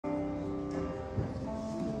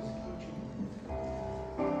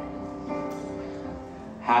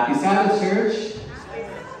Happy Sabbath, church.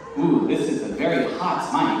 Ooh, this is a very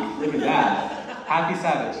hot mic. Look at that. Happy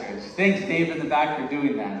Sabbath, church. Thanks, Dave, in the back, for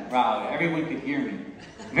doing that. Wow, everyone could hear me.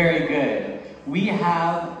 Very good. We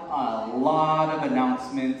have a lot of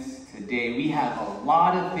announcements today. We have a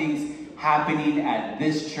lot of things happening at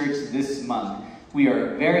this church this month. We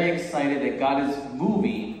are very excited that God is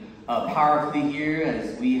moving powerfully here,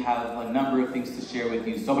 as we have a number of things to share with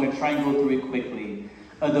you. So I'm going to try and go through it quickly.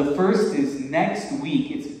 The first is next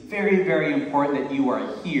week. It's very, very important that you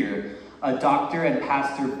are here. Dr. and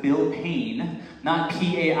Pastor Bill Payne, not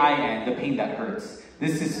P-A-I-N, the pain that hurts.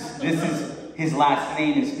 This is his last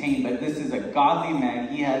name is Payne, but this is a godly man.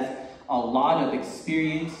 He has a lot of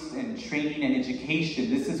experience and training and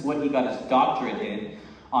education. This is what he got his doctorate in,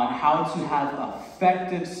 on how to have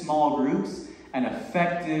effective small groups and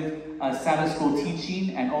effective Sabbath school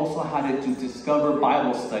teaching, and also how to discover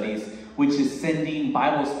Bible studies, which is sending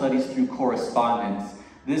Bible studies through correspondence.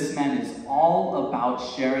 This man is all about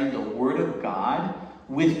sharing the Word of God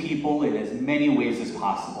with people in as many ways as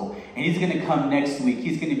possible. And he's going to come next week.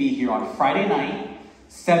 He's going to be here on Friday night,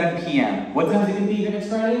 7 p.m. What time is he going to be here next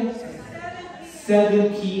Friday?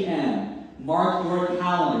 7 p.m. Mark your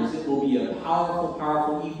calendars. It will be a powerful,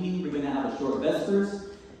 powerful evening. We're going to have a short Vespers.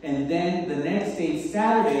 And then the next day,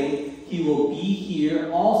 Saturday, he will be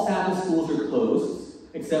here. All Sabbath schools are closed,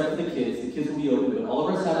 except for the kids. The kids will be open, but all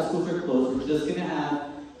of our Sabbath schools are closed. We're just going to have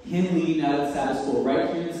him leading out of Sabbath school right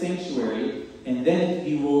here in the sanctuary. And then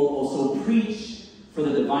he will also preach for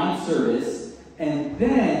the divine service. And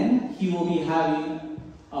then he will be having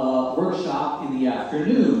a workshop in the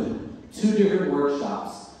afternoon. 2 different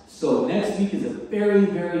workshops. So next week is a very,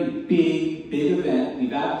 very big event.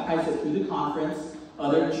 We've advertised it through the conference.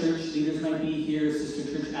 Other church leaders might be here.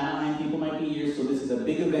 Sister Church Anaheim people might be here. So this is a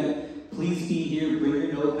big event. Please be here. Bring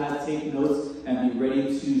your notepad, take notes, and be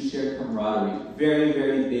ready to share camaraderie. Very,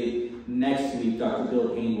 very big. Next week, Dr. Bill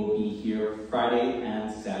Payne will be here Friday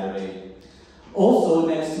and Saturday. Also,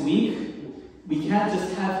 next week, we can't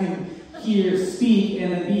just have him here speak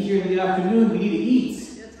and then be here in the afternoon. We need to eat.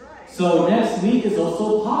 That's right. So next week is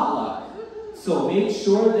also potluck. So make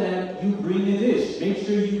sure that you bring a dish. Make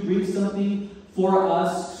sure you bring something for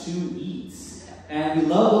us to eat. And we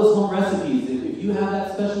love those home recipes. If you have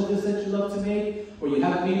that special dish that you love to make, or you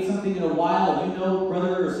haven't made something in a while, and you know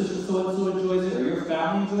brother or sister so-and-so enjoys it, or your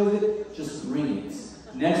family enjoys it, just bring it.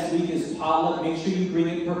 Next week is potluck. Make sure you bring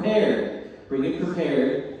it prepared. Bring it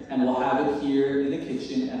prepared, and we'll have it here in the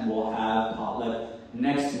kitchen, and we'll have potluck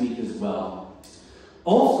next week as well.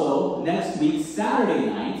 Also, next week, Saturday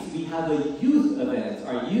night, we have a youth event.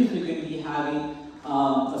 Our youth are going to be having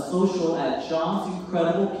a social at John's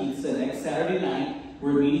Incredible Pizza next Saturday night.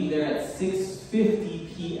 We're meeting there at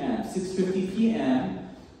 6:50 p.m. 6:50 p.m.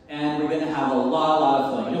 And we're going to have a lot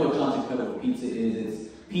of fun. You know what John's Incredible Pizza is.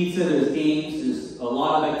 It's pizza, there's games, there's a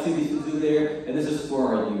lot of activities to do there, and this is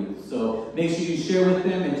for our youth. So make sure you share with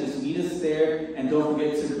them and just meet us there. And don't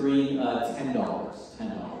forget to bring $10.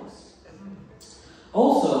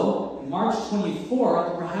 Also, March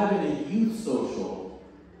 24th, we're having a youth social.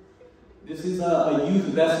 This is a Youth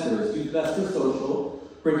Vesper social.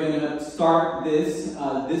 We're going to start this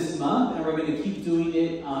month, and we're going to keep doing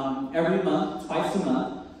it every month, twice a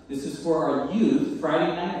month. This is for our youth,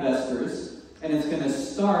 Friday night Vespers, and it's going to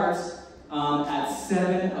start at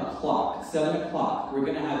 7 o'clock. 7 o'clock. We're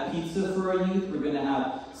going to have pizza for our youth. We're going to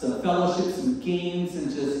have some fellowship, some games,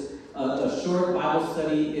 and just a short Bible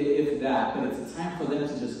study, if that. But it's a time for them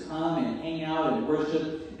to just come and hang out and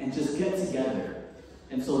worship and just get together.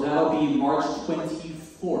 And so that'll be March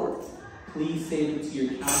 24th. Please save it to your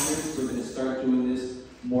calendars. We're going to start doing this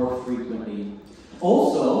more frequently.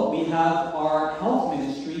 Also, we have our health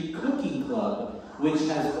ministry cooking club, which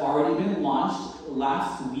has already been launched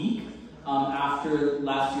last week. After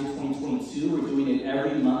last year, 2022, we're doing it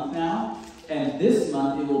every month now. And this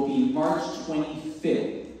month, it will be March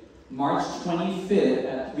 25th. March 25th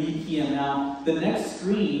at 3 p.m. Now, the next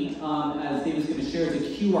screen, as David's going to share, is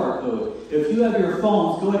a QR code. If you have your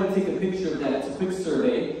phones, go ahead and take a picture of that. It's a quick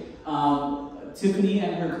survey. Tiffany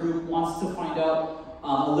and her group wants to find out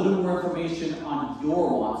a little more information on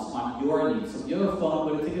your wants, on your needs. So if you have a phone,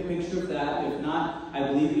 go ahead and take a picture of that. If not, I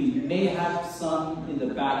believe we may have some in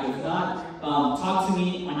the back. If not, talk to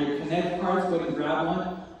me on your Connect cards. Go ahead and grab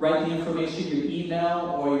one. Write the information, your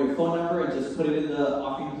email or your phone number, and just put it in the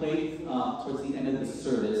offering plate towards the end of the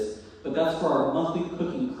service. But that's for our monthly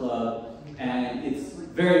cooking club, and it's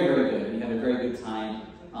very, very good. We had a very good time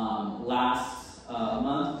last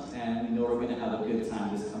month, and we know we're going to have a good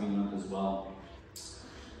time this coming month as well.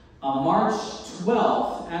 March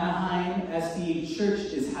 12th, Anaheim SDA Church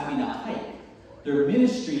is having a hike. their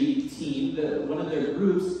ministry team, one of their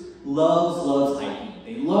groups, loves hiking.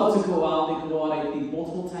 They love to go out. They go out, I think,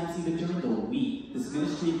 multiple times even during the week. This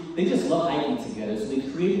ministry, they just love hiking together. So they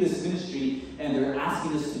created this ministry, and they're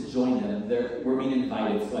asking us to join them. We're being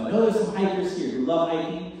invited. So I know there's some hikers here who love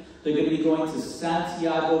hiking. They're going to be going to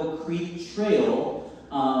Santiago Creek Trail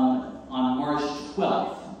on March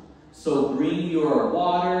 12th. So bring your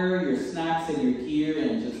water, your snacks, and your gear,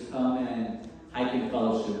 and just come and hike in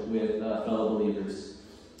fellowship with fellow believers.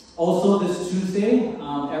 Also, this Tuesday,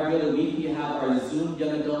 every other week, we have our Zoom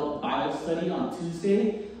Young Adult Bible Study on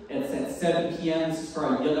Tuesday. It's at 7 p.m. for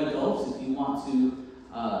our young adults. If you want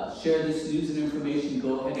to share this news and information,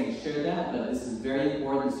 go ahead and share that. But this is very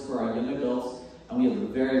important. It's for our young adults. And we have a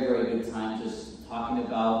very, very good time just talking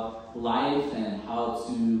about life and how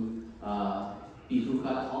to be who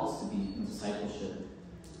God calls to be in discipleship.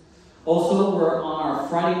 Also, we're on our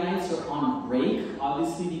Friday nights are on break,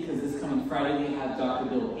 obviously, because this coming Friday we have Dr.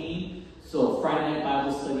 Bill Payne. So Friday night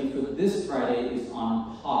Bible study for this Friday is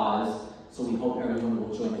on pause. So we hope everyone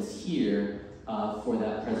will join us here for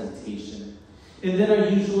that presentation. And then our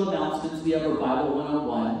usual announcements, we have our Bible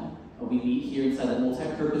 101. We meet here inside the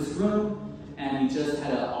multi-purpose room, and we just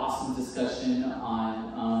had an awesome discussion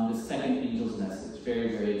on the second angel's message.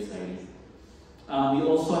 Very, very exciting. We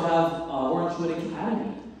also have Orangewood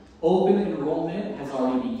Academy. Open enrollment has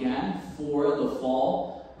already began for the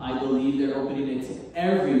fall. I believe they're opening it to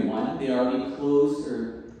everyone. They already closed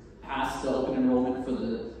or passed the open enrollment for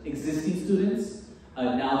the existing students.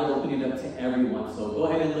 Now they're opening it up to everyone. So go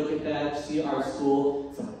ahead and look at that. See our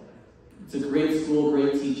school. It's a great school,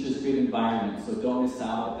 great teachers, great environment. So don't miss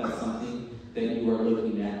out if that's something that you are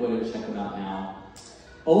looking at. Go ahead and check them out now.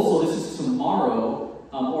 Also, this is tomorrow.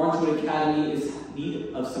 Orangewood Academy is in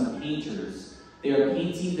need of some painters. They are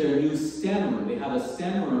painting their new STEM room. They have a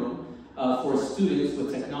STEM room for students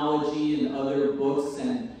with technology and other books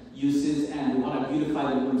and uses, and we want to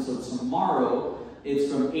beautify the room. So tomorrow,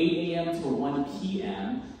 it's from 8 a.m. to 1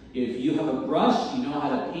 p.m. If you have a brush, you know how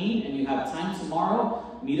to paint, and you have time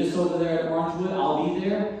tomorrow, meet us over there at Orangewood. I'll be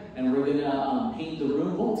there, and we're going to paint the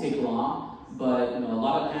room. Won't take long, but a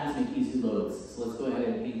lot of pans make easy loads. So let's go ahead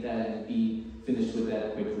and paint that and be finished with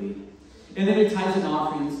that quickly. And then your tithes and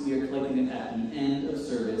offerings, we are collecting it at the end of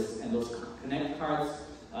service. And those connect cards,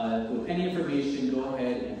 with any information, go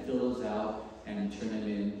ahead and fill those out and turn them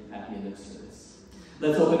in at the end of service.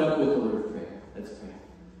 Let's open up with a word of prayer. Let's pray.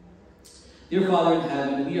 Dear Father in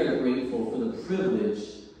heaven, we are grateful for the privilege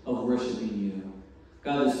of worshiping you.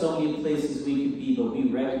 God, there's so many places we could be, but we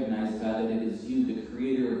recognize, God, that it is you, the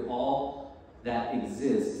creator of all that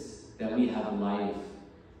exists, that we have life,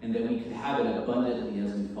 and that we can have it abundantly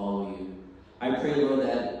as we follow you. I pray, Lord,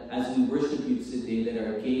 that as we worship you today, that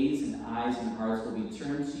our gaze and eyes and hearts will be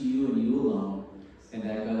turned to you and you alone, and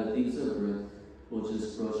that, God, the things of earth will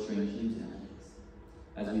just grow strangely dim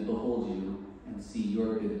as we behold you and see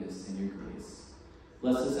your goodness and your grace.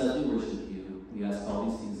 Bless us as we worship you. We ask all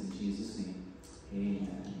these things in Jesus' name.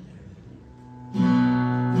 Amen.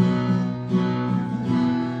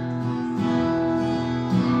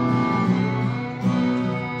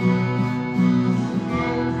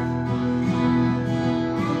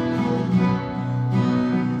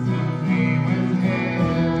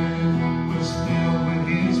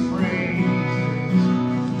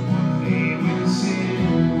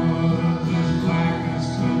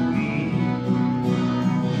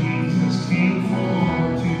 Jesus came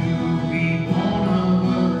for to be born of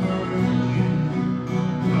a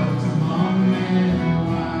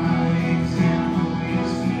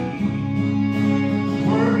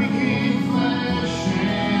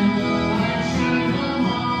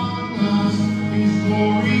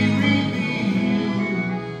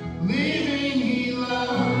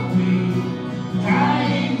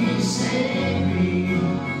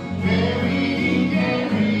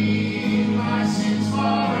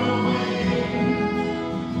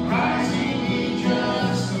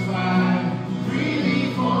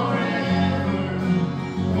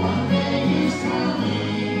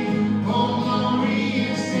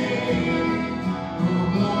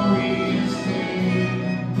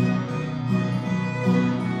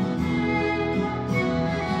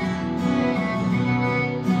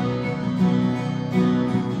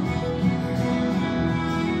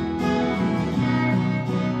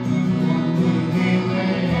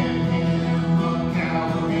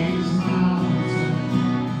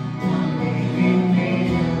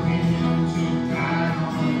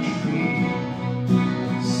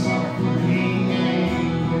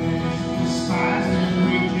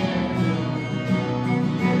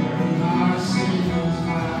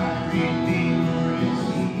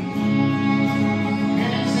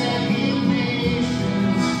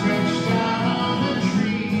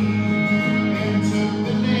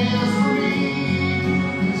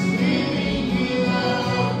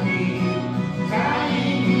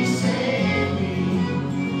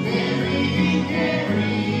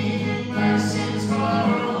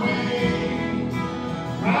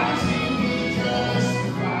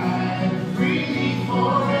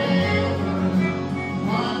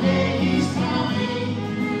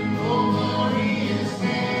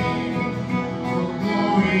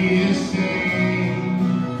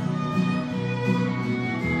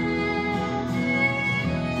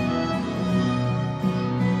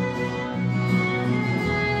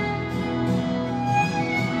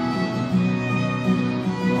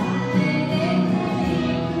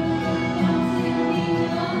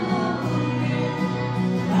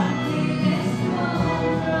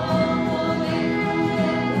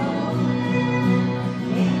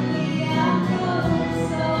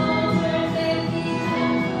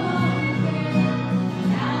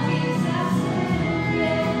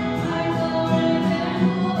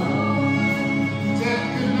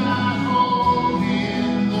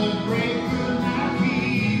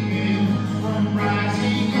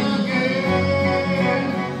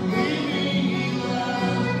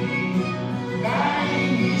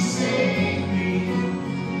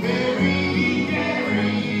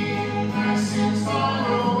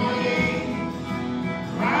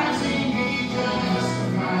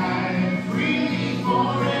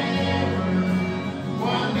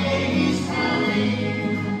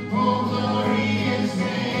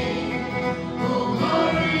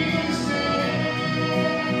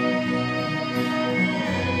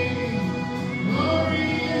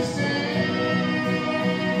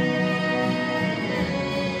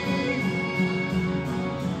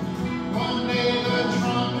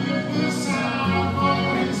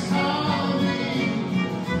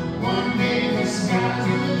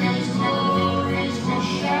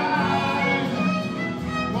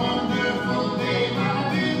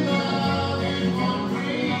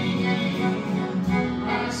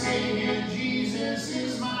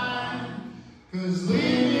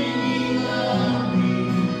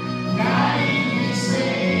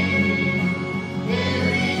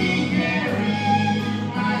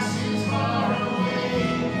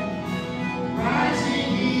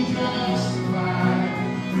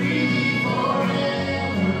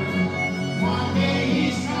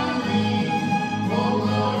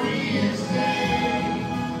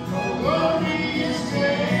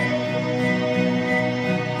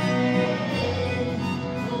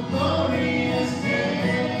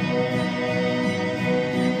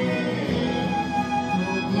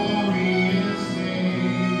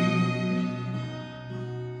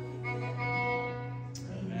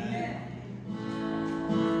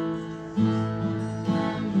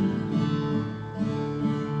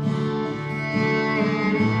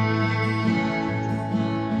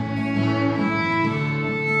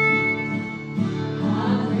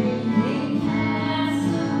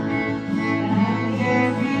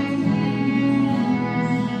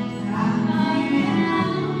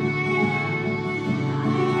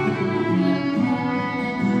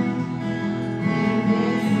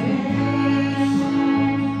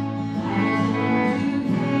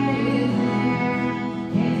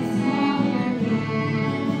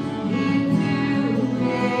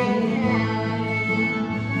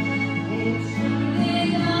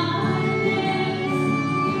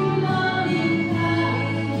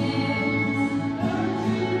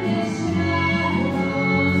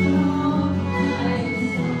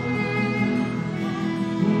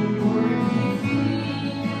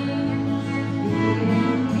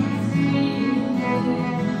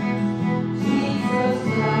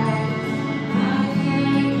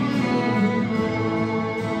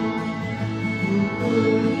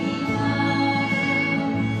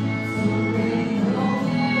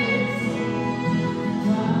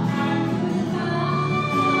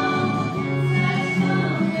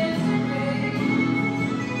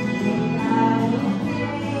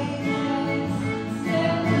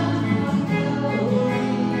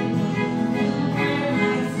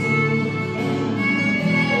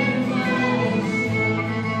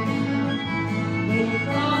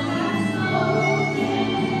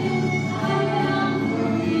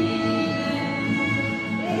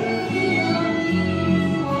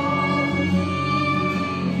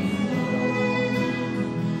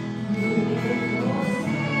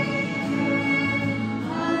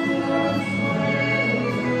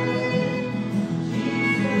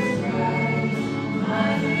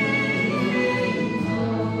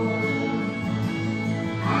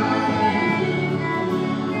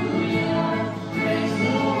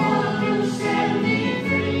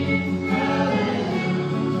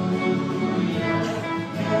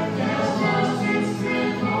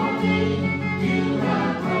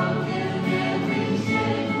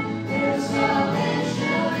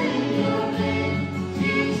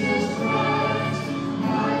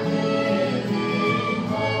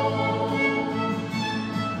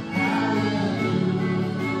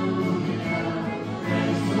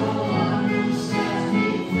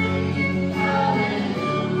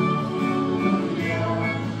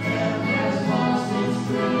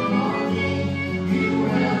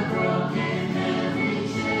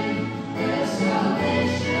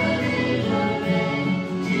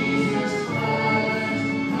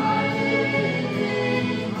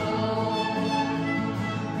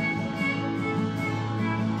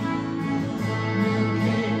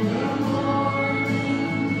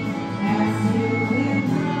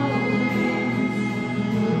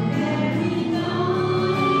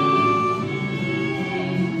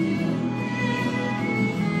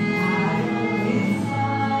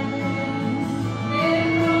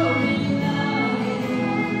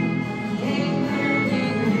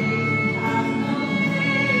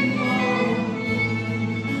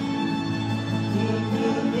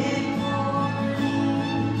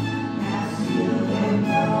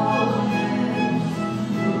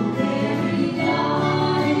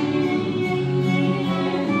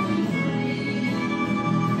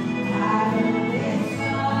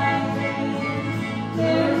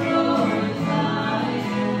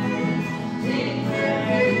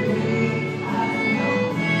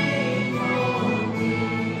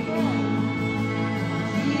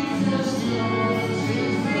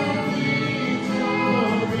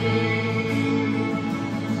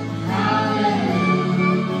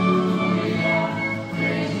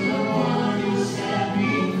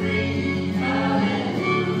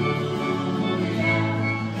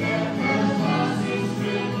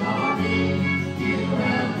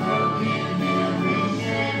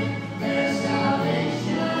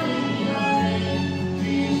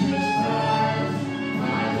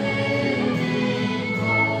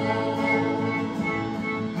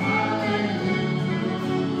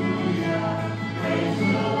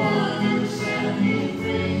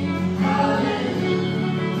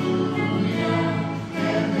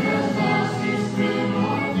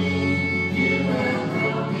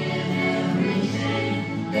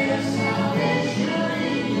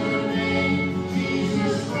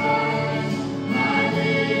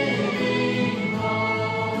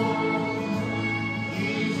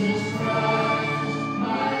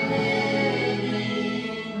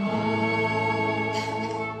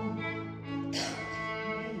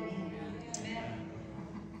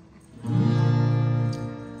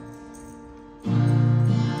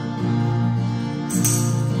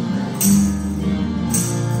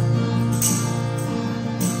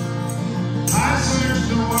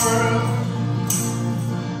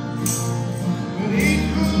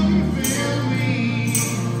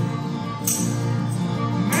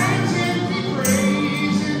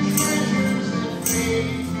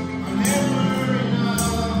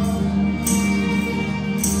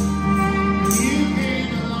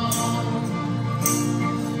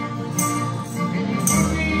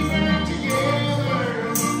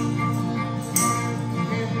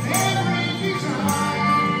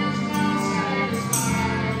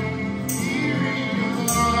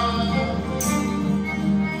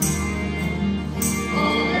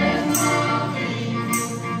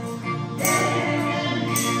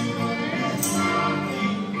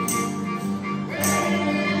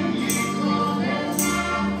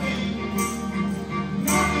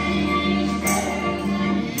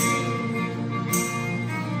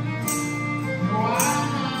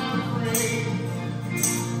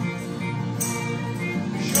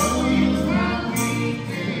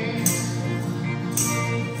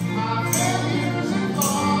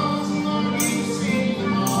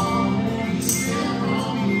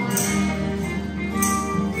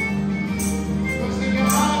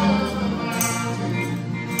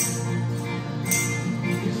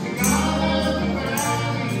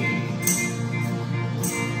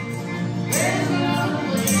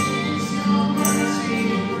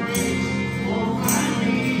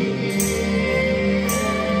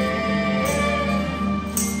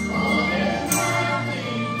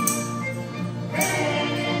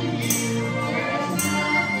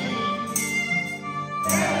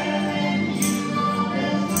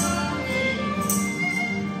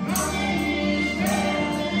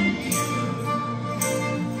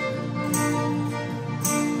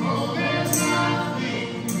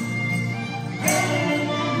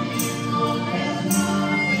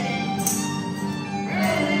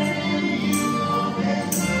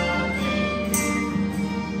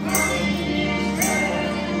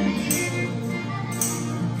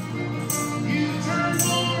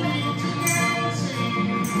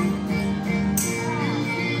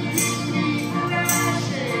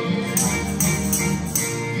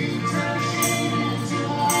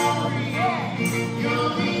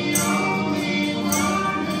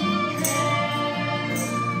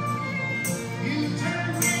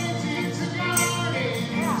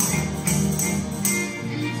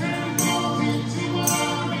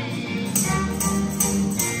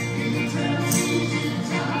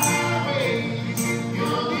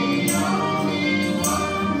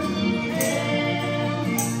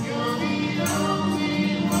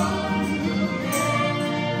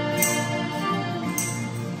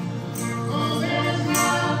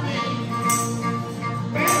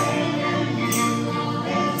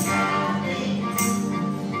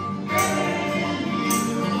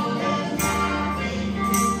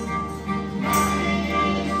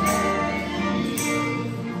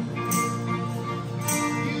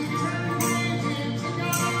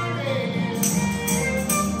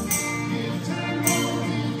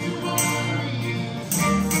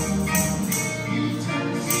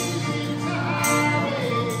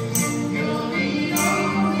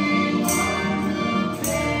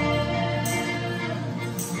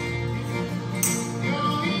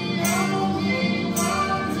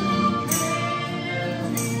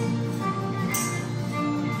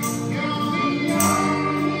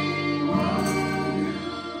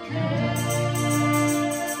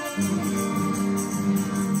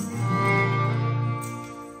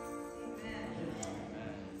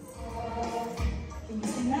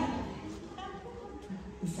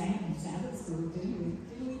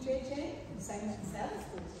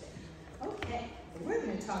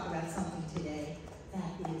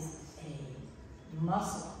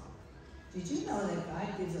muscle. Did you know that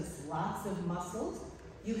God gives us lots of muscles?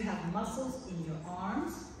 You have muscles in your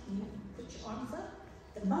arms. Can you put your arms up?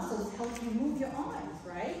 The muscles help you move your arms,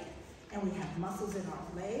 right? And we have muscles in our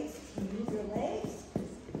legs. Can you move your legs?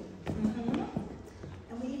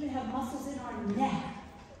 And we even have muscles in our neck.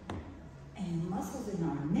 And the muscles in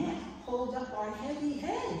our neck hold up our heavy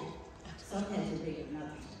head. Some heads are bigger than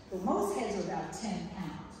others, but most heads are about 10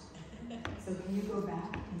 pounds. So can you go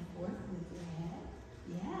back and forth with your head?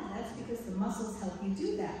 Yeah, that's because the muscles help you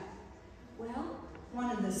do that. Well, one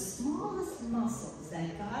of the smallest muscles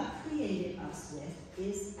that God created us with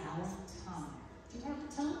is our tongue. Do you have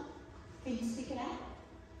a tongue? Can you stick it out?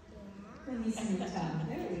 Let me see your tongue.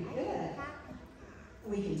 Very good.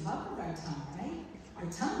 We can talk with our tongue, right? Our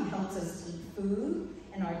tongue helps us eat food,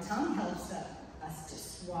 and our tongue helps us to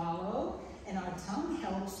swallow, and our tongue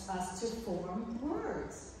helps us to form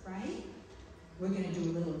words, right? We're going to do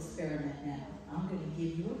a little experiment now. I'm going to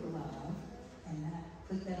give you a glove, and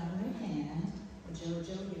put that on your hand. And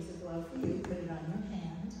JoJo, here's a glove for you. Put it on your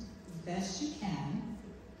hand as best you can.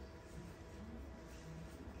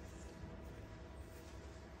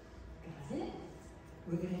 Got it?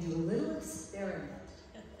 We're going to do a little experiment.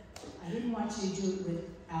 I didn't want you to do it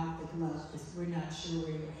without the glove because we're not sure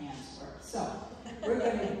where your hands were. So we're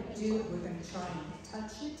going to try and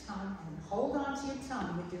touch your tongue and hold on to your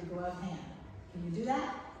tongue with your glove hand. Can you do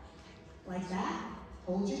that? Like that?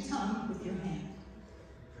 Hold your tongue with your hand.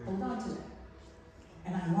 Hold on to it.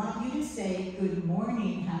 And I want you to say, good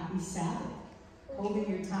morning, happy Sabbath. Holding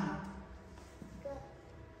your tongue.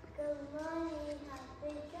 Good morning,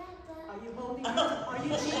 happy Sabbath. Are you holding your tongue? Are you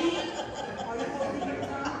cheating? Are you holding your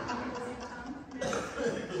tongue? Are you holding your tongue?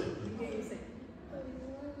 You hear you say. Good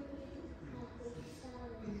morning, happy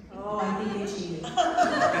Sabbath. Oh, I think they cheated. I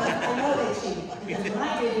know they cheated. Because when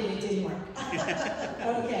I did it, it didn't work.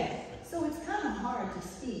 Okay. So it's kind of hard to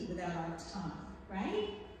speak without our tongue, right?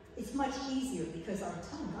 It's much easier because our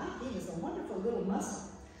tongue, God gave us a wonderful little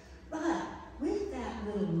muscle. But with that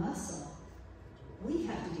little muscle, we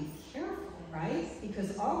have to be careful, right?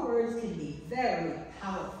 Because our words can be very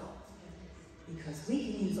powerful. Because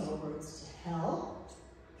we can use our words to help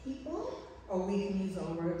people, or we can use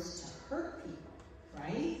our words to hurt people,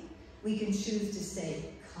 right? We can choose to say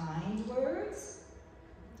kind words,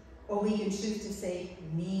 or we can choose to say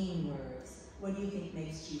mean words. What do you think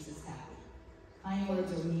makes Jesus happy? Kind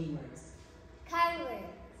words or mean words? Kind words.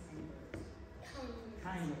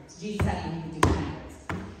 Kind words. Jesus happy you can do kind words.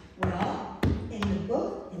 Well, in the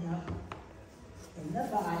book, in the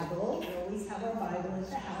Bible, we always have our Bible at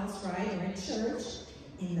the house, right, or at church.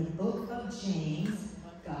 In the book of James,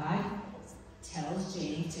 God tells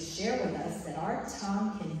James to share with us that our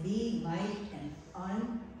tongue can be like an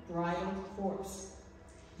unbridled horse.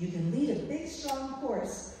 You can lead a big, strong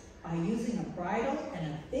horse by using a bridle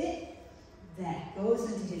and a bit that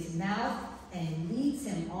goes into his mouth and leads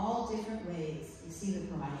him all different ways. You see the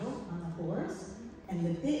bridle on the horse, and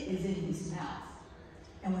the bit is in his mouth.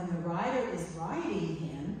 And when the rider is riding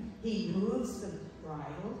him, he moves the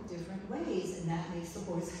bridle different ways, and that makes the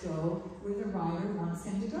horse go where the rider wants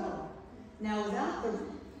him to go. Now, without the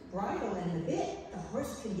bridle and the bit, the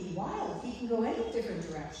horse can be wild. He can go any different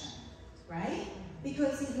direction, right?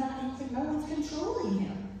 Because no one's controlling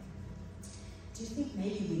him. Do you think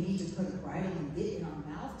maybe we need to put a bridle and bit in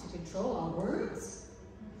our mouth to control our words?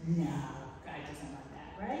 No, God doesn't want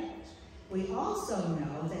that, right? We also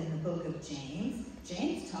know that in the book of James,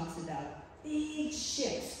 James talks about big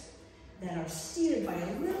ships that are steered by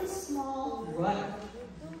a little small rudder.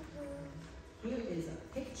 Here is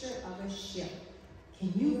a picture of a ship.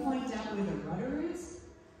 Can you point out where the rudder is?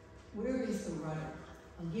 Where is the rudder?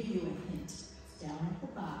 I'll give you a hint. It's down at the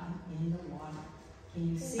bottom in the water.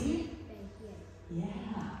 Can you see it?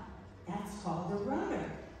 Yeah, that's called the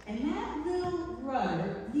rudder. And that little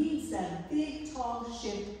rudder leads that big, tall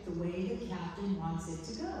ship the way the captain wants it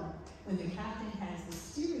to go. When the captain has the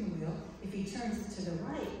steering wheel, if he turns it to the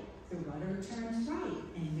right, the rudder turns right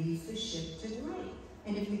and leads the ship to the right.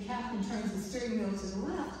 And if the captain turns the steering wheel to the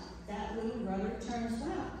left, that little rudder turns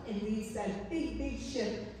left and leads that big, big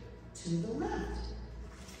ship to the left.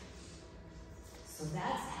 So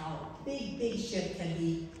that's how a big, big ship can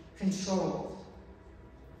be controlled.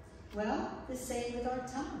 Well, the same with our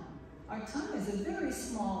tongue. Our tongue is a very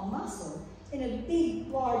small muscle in a big,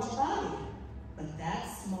 large body. But that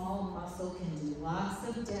small muscle can do lots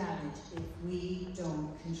of damage if we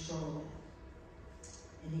don't control it.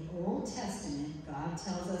 In the Old Testament, God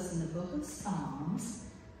tells us in the book of Psalms,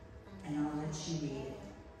 and I'll let you read it.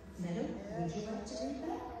 Meadow, would you like to read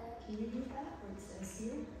that? Can you read that, what it says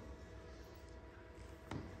here?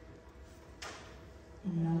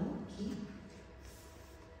 No, keep.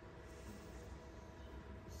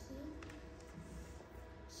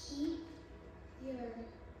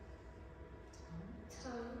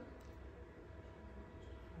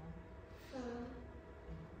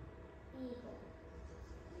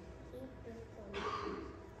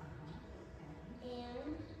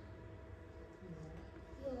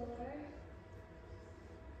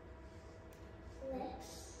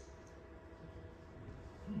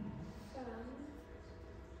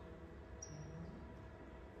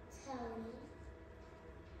 telling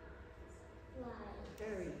lies.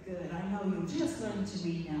 Very good. I know you just learned to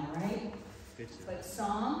read now, right? But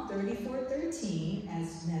Psalm 34:13,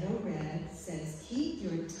 as Meadow read, says, keep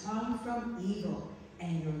your tongue from evil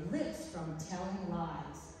and your lips from telling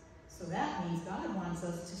lies. So that means God wants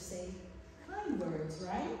us to say kind words,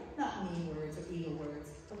 right? Not mean words or evil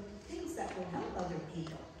words, but things that will help other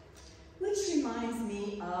people. Which reminds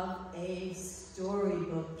me of a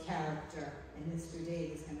storybook character. And Mr.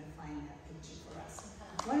 Dave is going to find that picture for us.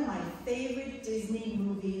 One of my favorite Disney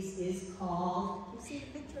movies is called, you see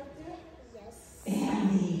the picture up there? Yes.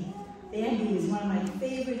 Bambi. Bambi is one of my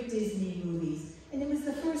favorite Disney movies. And it was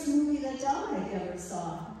the first movie that Dominic ever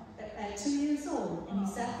saw at 2 years old. And he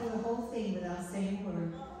sat through the whole thing without saying a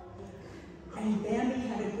word. And Bambi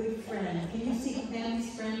had a good friend. Can you see who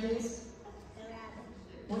Bambi's friend is? The rabbit.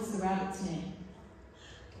 What's the rabbit's name?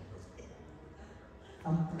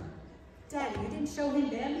 Thumper. Daddy, you didn't show him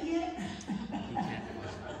Bambi yet?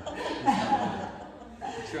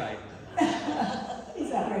 That's right.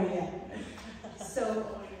 He's not ready yet. So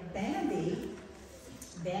Bambi's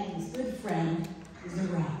good friend is a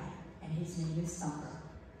rabbit, and his name is Thumper.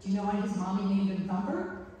 Do you know why his mommy named him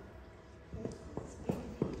Thumper?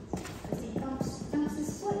 Because he thumps his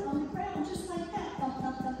foot on the ground just like that. Thump,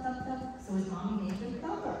 thump, thump, thump, thump. So his mommy named him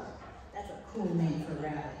Thumper. That's a cool name for a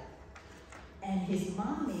rabbit. And his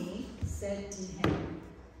mommy said to him,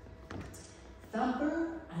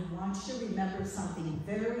 Thumper, I want you to remember something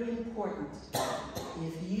very important.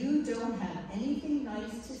 If you don't have anything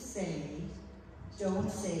nice to say,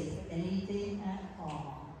 don't say anything at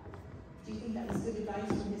all. Do you think that was good advice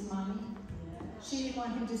from his mommy? She didn't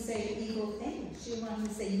want him to say evil things. She didn't want him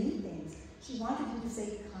to say mean things. She wanted him to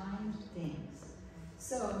say kind things.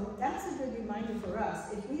 So that's a good reminder for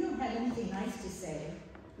us. If we don't have anything nice to say,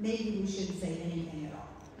 maybe we shouldn't say anything at all,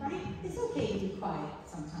 right? It's okay to be quiet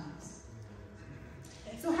sometimes.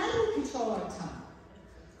 So how do we control our tongue?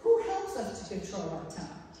 Who helps us to control our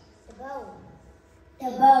tongue? The bow.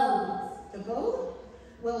 The bow. The boat?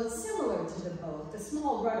 Well, it's similar to the boat. The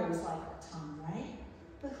small rudder is like our tongue, right?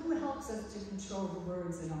 But who helps us to control the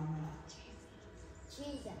words in our mouth?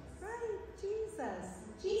 Jesus. Right, Jesus.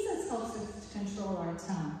 Jesus helps us to control our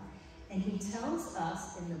tongue. And he tells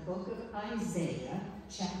us in the book of Isaiah,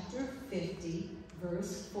 chapter 50,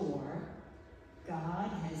 verse 4, God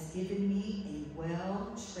has given me a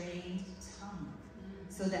well-trained tongue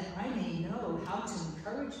so that I may know how to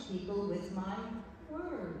encourage people with my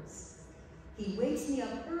words. He wakes me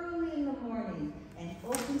up early in the morning and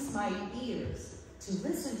opens my ears to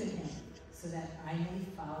listen to him so that I may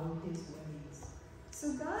follow his ways.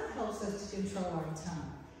 So God helps us to control our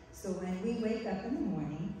tongue. So when we wake up in the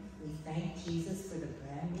morning, we thank Jesus for the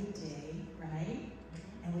brand new day, right?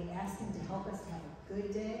 And we ask him to help us to have a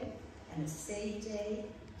good day and a safe day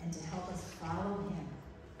and to help us follow him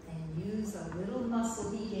and use a little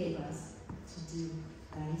muscle he gave us to do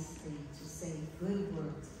nice things, to say good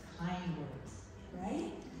words, kind words,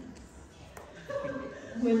 right?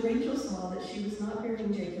 When Rachel saw that she was not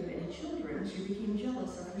bearing Jacob any children, she became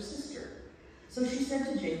jealous of her sister. So she said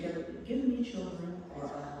to Jacob, give me children or I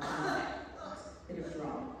will die. It was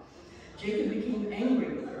wrong. Jacob became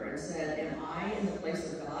angry with her and said, am I in the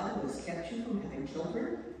place of God who has kept you from having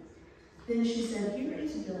children? Then she said, here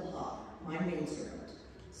is Bilhah, my maidservant.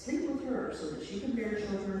 Sleep with her so that she can bear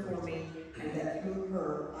children for me, and that through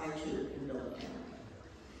her I too can build a family.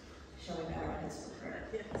 Shall we bow our heads for prayer?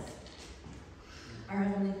 Yes. Our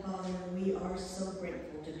Heavenly Father, we are so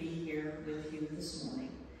grateful to be here with you this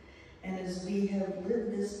morning. And as we have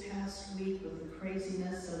lived this past week with the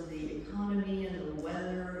craziness of the economy and the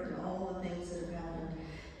weather and all the things that have happened,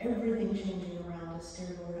 everything changing around us,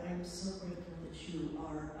 dear Lord, I am so grateful that you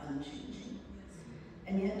are unchanging.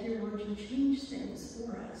 And yet, dear Lord, you change things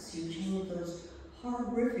for us. You change those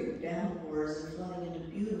horrific downpours and flooding into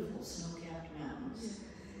beautiful snow-capped mountains.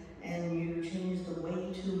 And you change the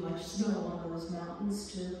way too much snow on those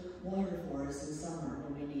mountains to water for us in summer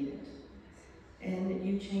when we need it. And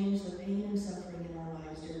you change the pain and suffering in our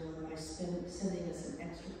lives, dear Lord, by sending us an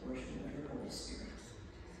extra portion of your Holy Spirit.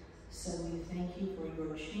 So we thank you for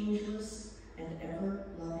your changeless and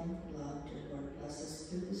ever-loving love, dear Lord. Bless us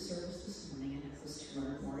through this service this morning and help us to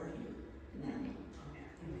learn more of you. In thy name, amen.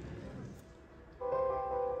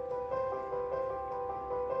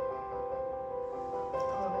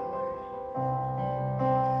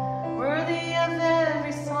 Worthy of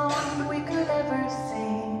every song we could ever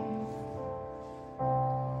sing,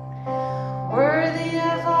 worthy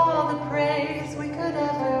of all the praise we could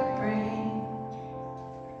ever bring,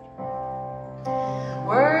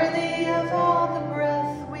 worthy of all the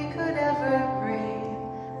breath we could ever breathe.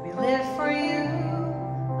 We live for you. A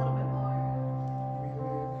little bit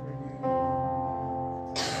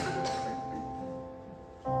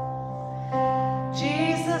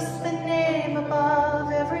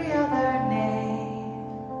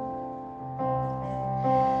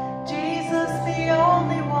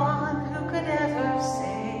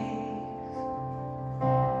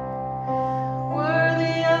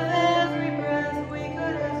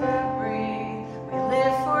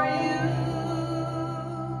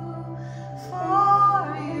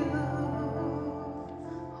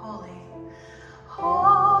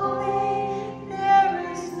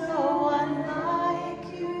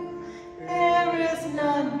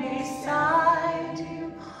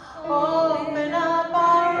Open up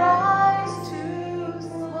our eyes to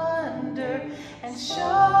wonder and show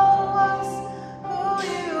us who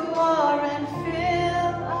you are and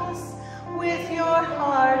fill us with your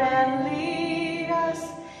heart and lead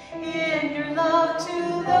us in your love to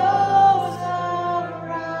those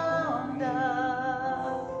around us.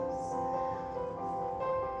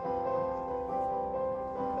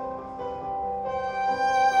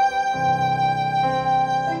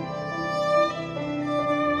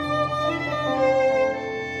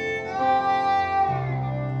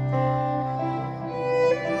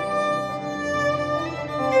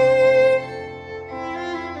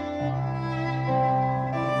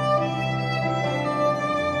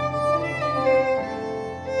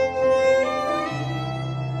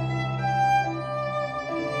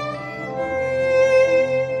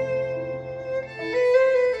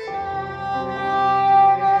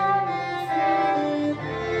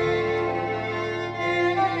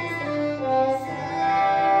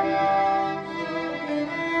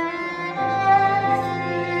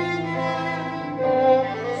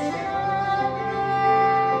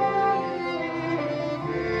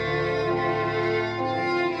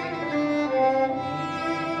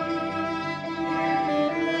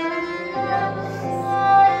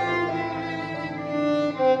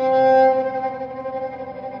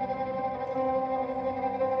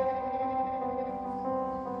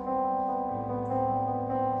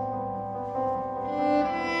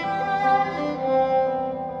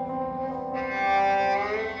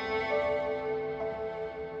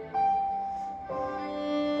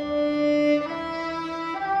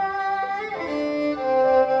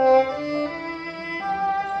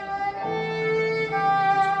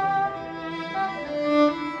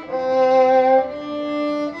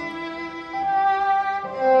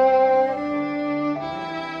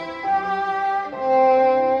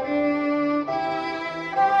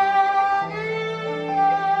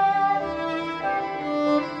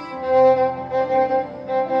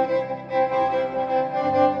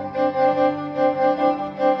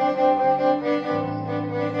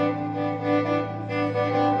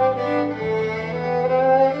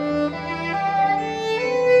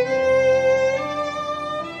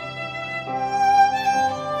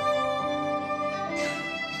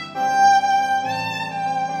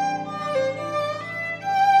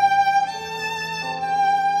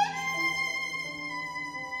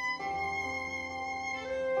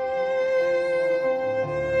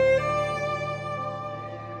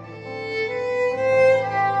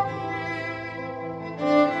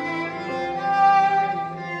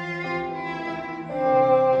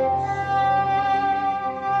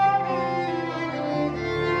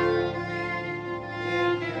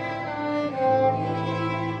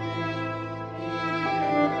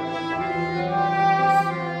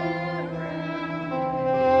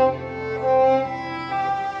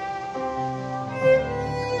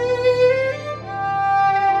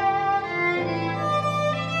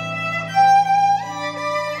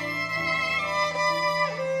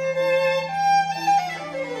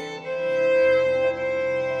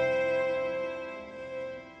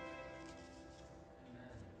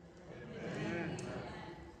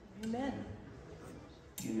 Amen.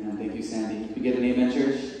 Thank you, Sandy. Can we get an amen,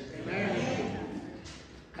 church? Amen.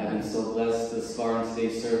 I've been so blessed thus far in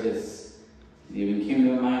today's service. It even came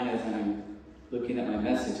to my mind as I'm looking at my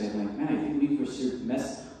message. I'm like, man, I think we've received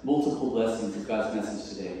multiple blessings of God's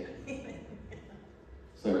message today.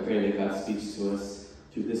 So I pray that God speaks to us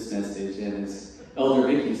through this message. And as Elder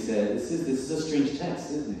Vicky said, this is a strange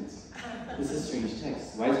text, isn't it? This is a strange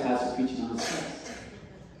text. Why is Pastor preaching on this text?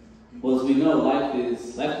 Well, as we know, life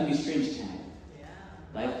can be strange, Ken.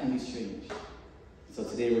 Life can be strange. So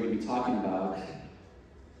today we're going to be talking about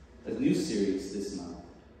a new series this month.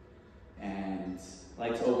 And I'd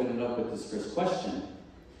like to open it up with this first question.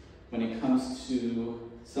 When it comes to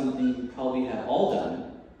something you probably have all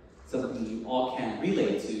done, something you all can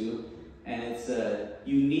relate to, and it's a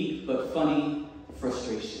unique but funny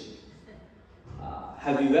frustration.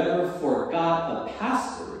 Have you ever forgot a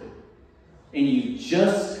password and you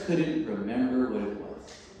just couldn't remember what it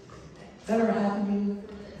was? Has that ever happened to you?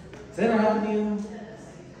 Has that ever happened to you?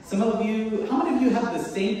 Some of you, how many of you have the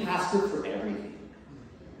same password for everything?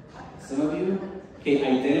 Some of you? Okay,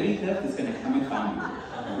 identity theft is going to come and find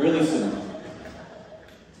you really soon.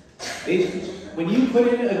 When you put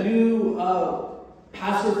in a new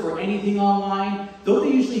password for anything online, don't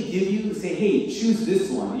they usually give you, say, hey, choose this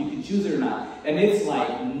one. You can choose it or not. And it's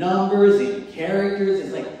like numbers and characters.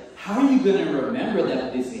 It's like, how are you going to remember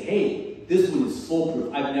that? They say, hey, this one is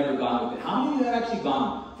foolproof. I've never gone with it. How many of you have actually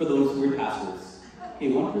gone for those weird passwords? Okay,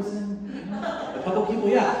 one person? A couple people?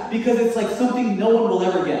 Yeah. Because it's like something no one will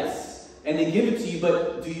ever guess. they give it to you,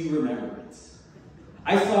 but do you remember it?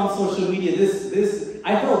 I saw on social media this,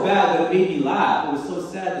 I felt bad, but it made me laugh. It was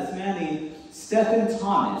so sad. This man named Stephen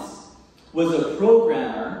Thomas was a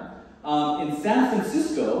programmer in San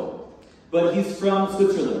Francisco, but he's from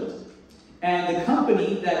Switzerland. And the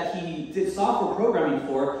company that he did software programming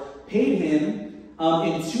for paid him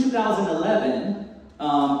in 2011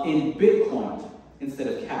 in Bitcoin instead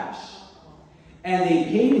of cash. And they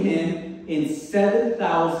paid him in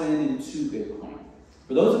 7,002 Bitcoin.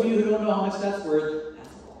 For those of you who don't know how much that's worth,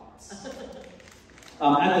 that's a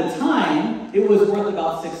lot. At the time, it was worth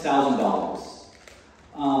about $6,000.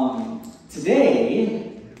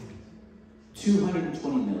 Today,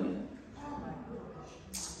 220 million.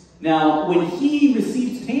 Now, when he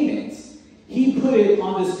received payments, he put it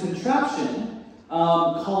on this contraption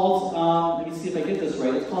called, let me see if I get this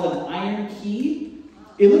right, it's called an iron key.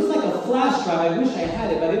 It looks like a flash drive. I wish I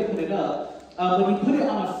had it, but I didn't put it up. But he put it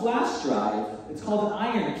on a flash drive. It's called an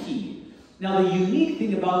iron key. Now, the unique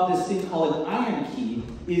thing about this thing called an iron key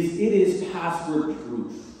is it is password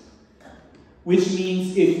proof. Which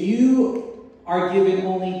means if you are given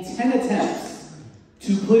only 10 attempts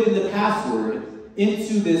to put in the password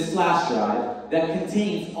into this flash drive that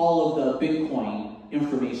contains all of the Bitcoin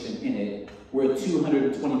information in it, we're at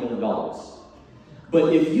 $220 million.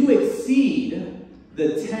 But if you exceed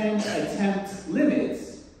the 10 attempt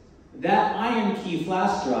limits, that iron key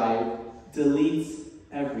flash drive deletes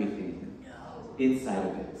everything inside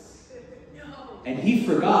of it. And he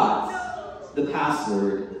forgot the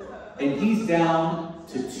password, and he's down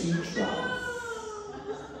to 2 tries.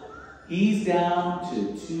 He's down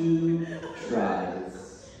to 2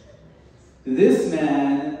 tries. This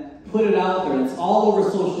man put it out there, and it's all over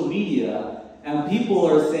social media, and people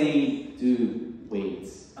are saying, dude, wait,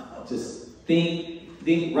 just think,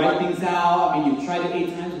 write things out. I mean, you've tried it 8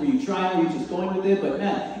 times. Were you trying? Were you just going with it? But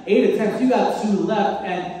man, 8 attempts, you got 2 left.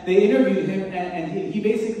 And they interviewed him, and he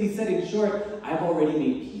basically said in short, I've already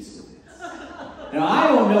made peace with it. Now, I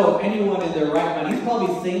don't know if anyone in their right mind, he's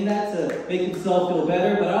probably saying that to make himself feel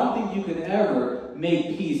better, but I don't think you can ever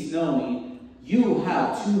make peace knowing you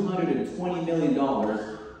have $220 million,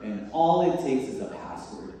 and all it takes is a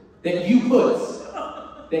password that you put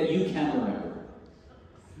that you can't remember.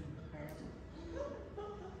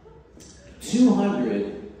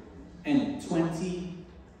 $220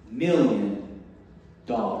 million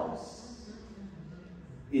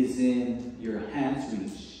is in your hand's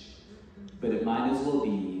reach, but it might as well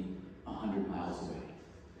be 100 miles away.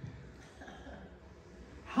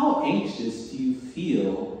 How anxious do you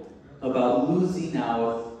feel about losing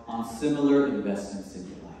out on similar investments in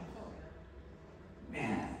your life?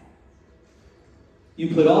 Man, you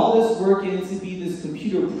put all this work in to be this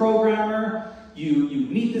computer programmer. You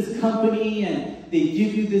meet this company and they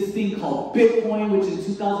give you this thing called Bitcoin, which in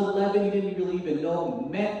 2011 you didn't really even know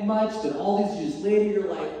meant much, but all these years later you're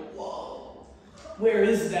like, whoa, where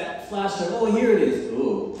is that flash drive? Oh, here it is.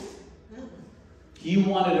 Oh. He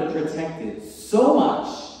wanted to protect it so much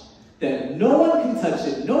that no one can touch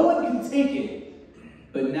it, no one can take it,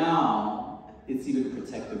 but now it's even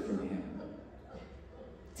protected from him.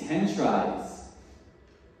 10 tries,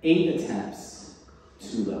 8 attempts,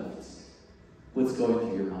 2 left. What's going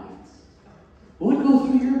through your mind? What would go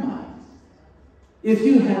through your mind if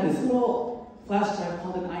you had this little flash drive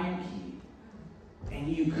called an iron key and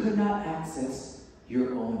you could not access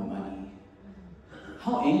your own money?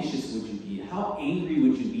 How anxious would you be? How angry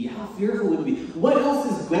would you be? How fearful would you be? What else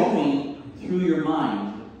is going through your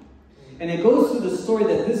mind? And it goes through the story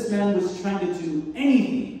that this man was trying to do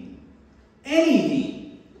anything,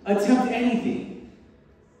 attempt anything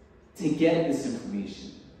to get this information.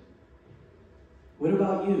 What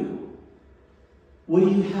about you? What do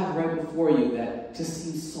you have right before you that just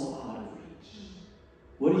seems so out of reach?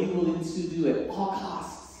 What are you willing to do at all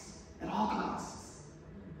costs,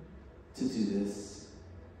 to do this?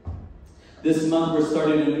 This month we're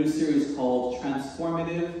starting a new series called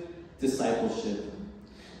Transformative Discipleship.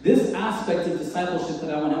 This aspect of discipleship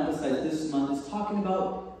that I want to emphasize this month is talking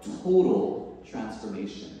about total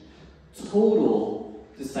transformation. Total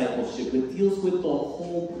discipleship. It deals with the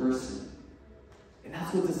whole person. And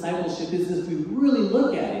that's what discipleship is. If we really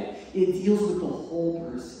look at it, it deals with the whole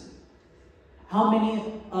person. How many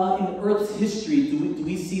in Earth's history do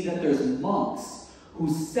we see that there's monks who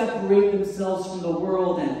separate themselves from the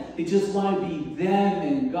world and they just want to be them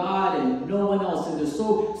and God and no one else, and they're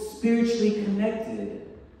so spiritually connected,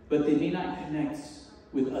 but they may not connect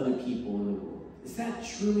with other people in the world? Is that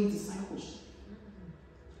truly discipleship?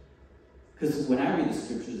 Because when I read the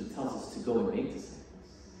scriptures, it tells us to go and make disciples,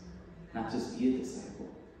 not just be a disciple.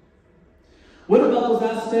 What about those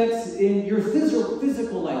aspects in your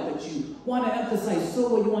physical life that you want to emphasize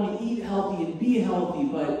so well? You want to eat healthy and be healthy,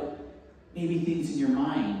 but maybe things in your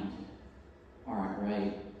mind aren't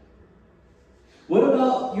right. What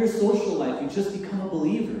about your social life? You just become a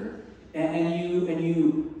believer and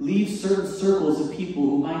you leave certain circles of people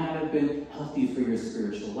who might not have been healthy for your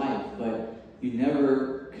spiritual life, but you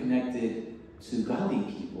never connected to godly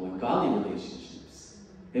people and godly relationships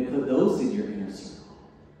and put those in your inner circle.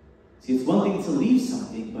 See, it's one thing to leave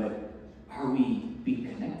something, but are we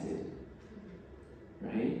being connected?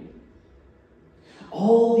 Right?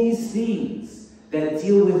 All these things that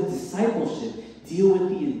deal with discipleship deal with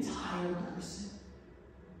the entire person.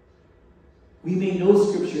 We may know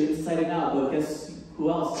Scripture inside and out, but guess who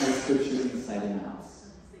else knows Scripture inside and out?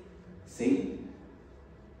 Satan.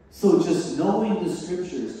 So just knowing the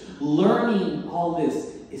Scriptures, learning all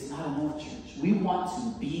this is not enough, church. We want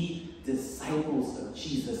to be disciples of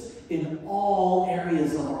Jesus in all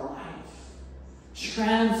areas of our life.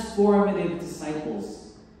 Transformative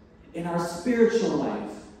disciples in our spiritual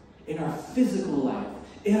life, in our physical life,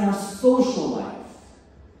 in our social life.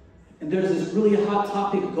 And there's this really hot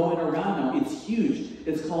topic going around now. It's huge.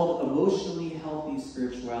 It's called emotionally healthy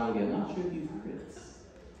spirituality. I'm not sure if you've heard it.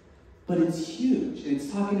 But it's huge. And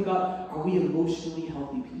it's talking about, are we emotionally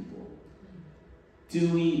healthy people? Do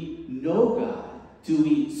we know God? Do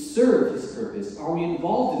we serve His purpose? Are we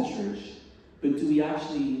involved in church? But do we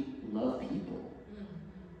actually love people?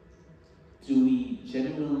 Do we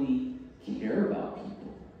genuinely care about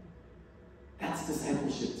people? That's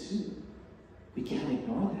discipleship too. We can't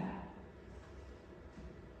ignore that.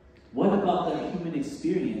 What about the human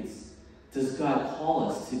experience does God call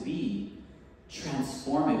us to be?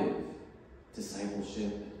 Transformative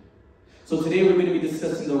discipleship. So today we're going to be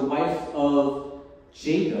discussing the wife of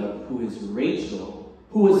Jacob, who is Rachel,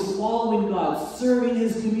 who was following God, serving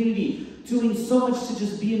his community, doing so much to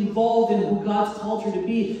just be involved in who God's called her to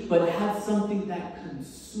be, but had something that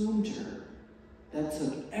consumed her, that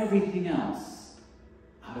took everything else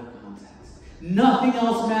out of context. Nothing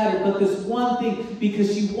else mattered but this one thing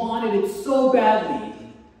because she wanted it so badly.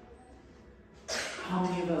 How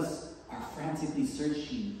many of us are frantically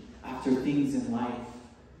searching after things in life?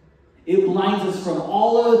 It blinds us from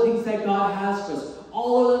all of the things that God has for us,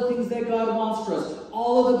 all of the things that God wants for us,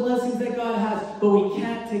 all of the blessings that God has, but we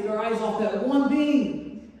can't take our eyes off that one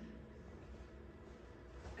thing.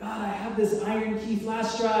 God, I have this iron key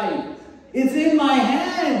flash drive. It's in my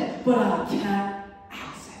hand, but I can't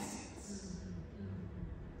access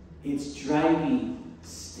it. It's driving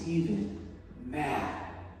Stephen mad.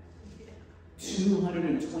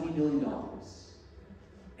 $220 million.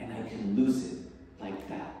 And I can lose it like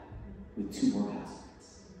that with 2 more passwords.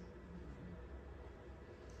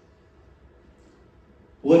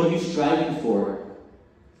 What are you striving for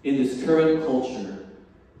in this current culture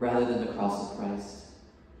rather than the cross of Christ?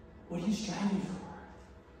 What are you striving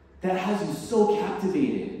for that has you so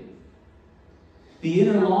captivated? The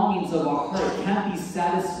inner longings of our heart can't be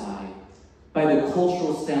satisfied by the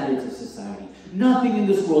cultural standards of society. Nothing in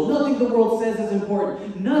this world, nothing the world says is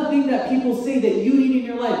important, nothing that people say that you need in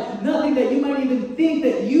your life, nothing that you might even think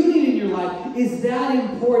that you need in your life is that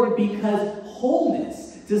important, because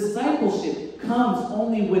wholeness, discipleship, comes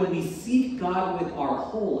only when we seek God with our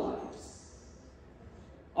whole lives.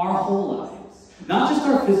 Our whole lives. Not just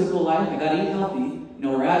our physical life. I gotta eat healthy. You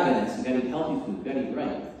know, we're Adventists. We gotta eat healthy food. We gotta eat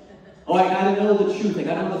right. Oh, I gotta know the truth. I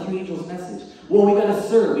gotta know the 3 angels' message. Well, we gotta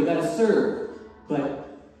serve. We gotta serve. But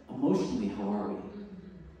emotionally, how are we?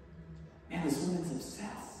 Man, this woman's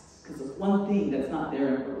obsessed because of one thing that's not there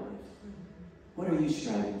in her life. What are you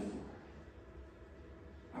striving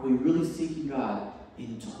for? Are we really seeking God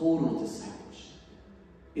in total discipleship?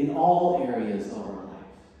 In all areas of our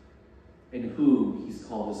life? And who He's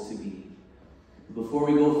called us to be? Before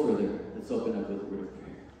we go further, let's open up with a word of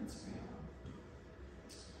prayer. Let's pray.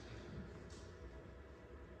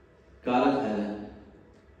 God of heaven,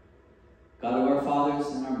 God of our fathers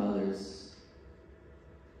and our mothers,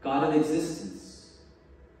 God of existence,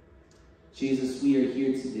 Jesus, we are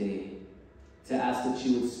here today to ask that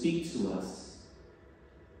you would speak to us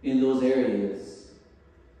in those areas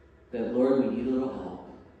that, Lord, we need a little help.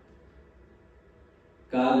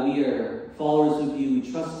 God, we are followers of you,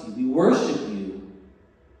 we trust you, we worship you.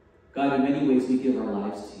 God, in many ways we give our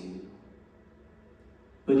lives to you.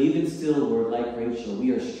 But even still, Lord, like Rachel,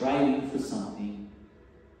 we are striving for something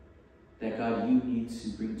that, God, you need to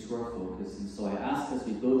bring to our focus. And so I ask as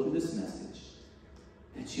we go through this message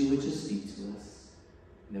that you would just speak to us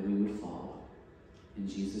and that we would follow. In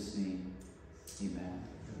Jesus' name, amen.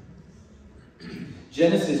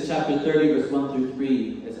 Genesis chapter 30, verse 1 through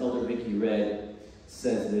 3, as Elder Vicky read,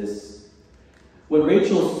 says this: When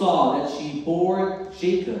Rachel saw that she bore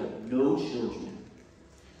Jacob no children,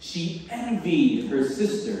 she envied her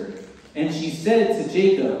sister, and she said to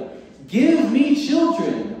Jacob, "Give me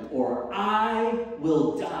children, or I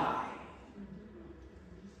will die."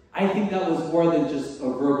 I think that was more than just a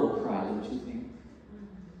verbal cry, don't you think?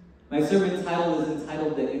 My sermon title is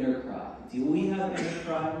entitled The Inner Cry. Do we have inner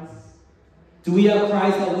cries? Do we have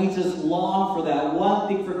cries that we just long for that one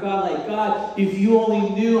thing for God? Like, God, if you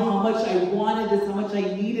only knew how much I wanted this, how much I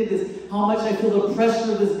needed this, how much I feel the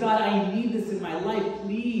pressure of this. God, I need this in my life,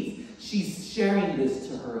 please. She's sharing this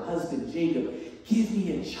to her husband, Jacob. Give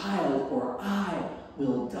me a child or I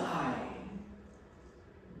will die.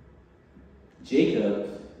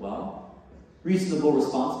 Jacob, well, reasonable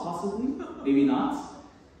response possibly, maybe not.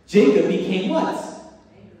 Jacob became what?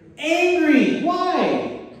 Angry.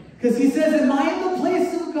 Why? Because he says, "Am I in the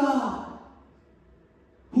place of God,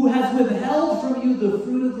 who has withheld from you the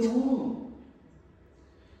fruit of the womb?"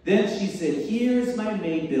 Then she said, "Here's my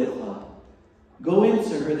maid Bilhah. Go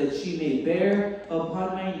into her that she may bear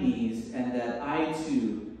upon my knees, and that I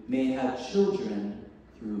too may have children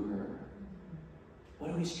through her."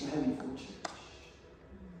 What are we striving for, church?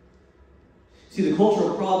 See, the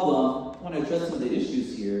cultural problem, I want to address some of the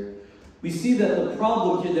issues here. We see that the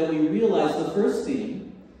problem here that we realize, the first thing,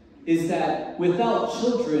 is that without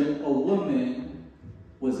children, a woman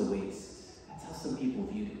was a waste. That's how some people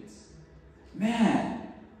viewed it.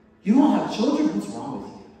 Man, you don't have children, what's wrong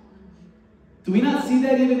with you? Do we not see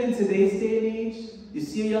that even in today's day and age? You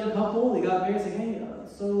see a young couple, they got married, say, "Hey,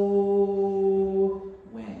 so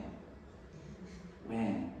when?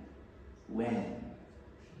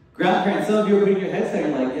 Grandparents, some of you are putting your heads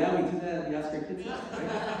down, you're like, "Yeah, we do that, we ask our kids that,"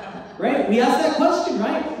 right? Right? We ask that question,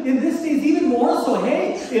 right? In this days, even more so,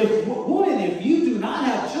 hey, if you do not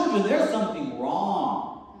have children, there's something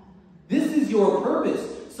wrong. This is your purpose.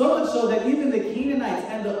 So much so that even the Canaanites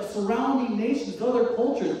and the surrounding nations, other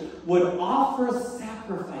cultures, would offer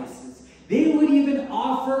sacrifices. They would even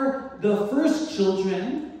offer the first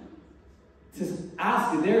children to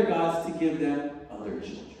ask their gods to give them other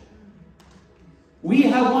children. We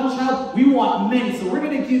have one child, we want many, so we're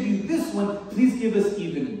going to give you this one. Please give us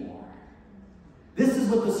even more. This is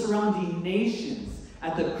what the surrounding nations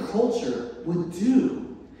at the culture would do.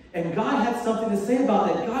 And God had something to say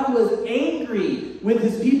about that. God was angry with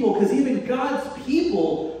his people because even God's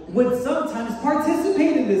people would sometimes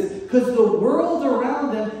participate in this because the world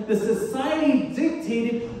around them, the society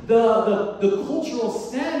dictated the cultural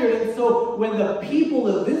standard. And so when the people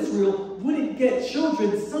of Israel wouldn't get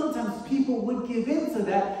children, sometimes people would give in to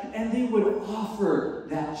that and they would offer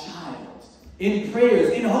that child in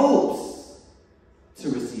prayers, in hopes to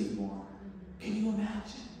receive more. Can you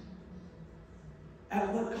imagine?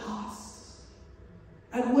 At what cost?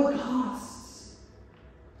 At what cost?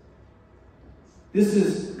 This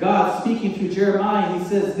is God speaking through Jeremiah. He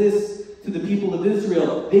says this to the people of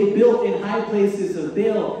Israel. They built in high places of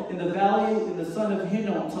Baal in the valley in the son of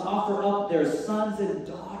Hinnom to offer up their sons and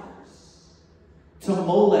daughters to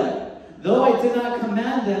Molech. Though I did not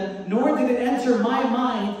command them, nor did it enter my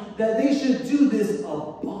mind that they should do this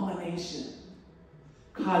abomination,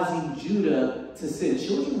 causing Judah to sin.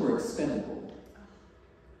 Children were expendable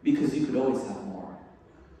because you could always have more.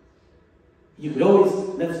 You could always,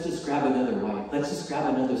 let's just grab another wife. Let's just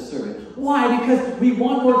grab another servant. Why? Because we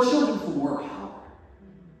want more children for more power.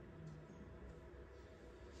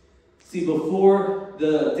 See, before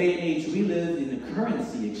the day and age we lived in the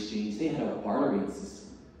currency exchange, they had a bartering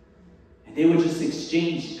system. And they would just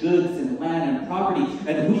exchange goods and land and property.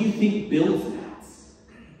 And who do you think builds that?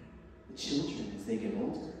 The children as they get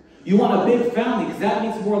older. You want a big family because that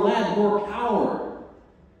means more land, more power.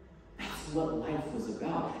 That's what life was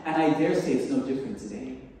about. And I dare say it's no different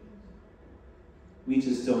today. We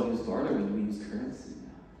just don't use bartering, we use currency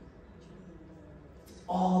now. It's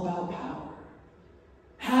all about power.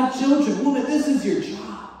 Have children. Woman, this is your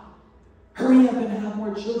job. Hurry up and have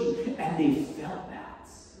more children. And they felt that.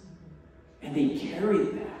 And they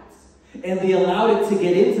carried that. And they allowed it to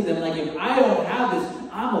get into them. Like, if I don't have this,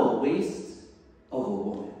 I'm a waste of a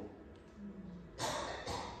woman.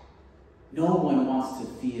 No one wants to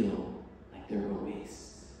feel like they're a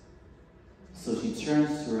waste. So she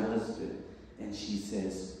turns to her husband and she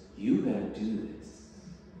says, "You better do this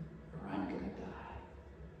or I'm going to die."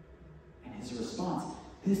 And his response,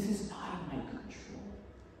 "This is not in my control.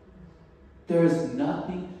 There is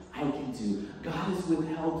nothing I can do. God has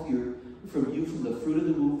withheld from you from the fruit of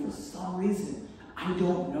the womb for some reason. I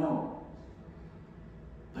don't know.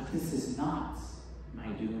 But this is not my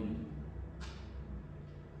doing."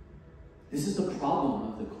 This is the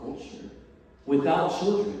problem of the culture. Without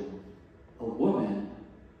children, a woman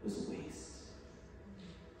was a waste.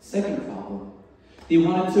 Second problem, they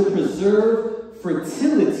wanted to preserve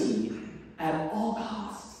fertility at all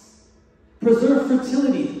costs. Preserve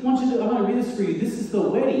fertility. I want to read this for you. This is the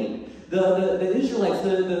wedding. The Israelites,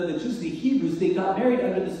 the Jews, the Hebrews, they got married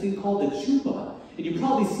under this thing called the chuppah. And you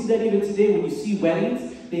probably see that even today when you see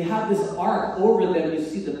weddings. They have this ark over them. You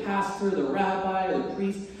see the pastor, the rabbi, or the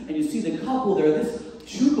priest, and you see the couple there. This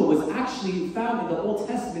chuppah was actually found in the Old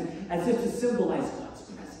Testament as if to symbolize God's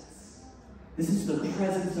presence. This is the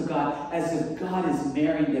presence of God, as if God is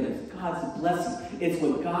marrying them. It's God's blessing. It's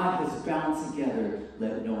what God has bound together.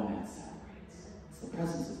 Let no man separate. It's the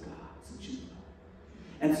presence of God. It's a chuppah.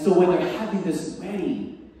 And so when they're having this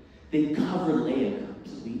wedding, they covered Leah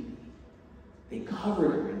completely. They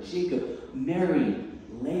covered her, and Jacob married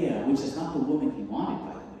Leah, which is not the woman he wanted,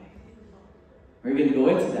 by the way. We're going to go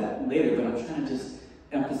into that later, but I'm trying to just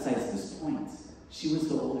emphasize this point. She was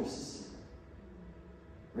the older sister.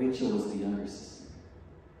 Rachel was the younger sister.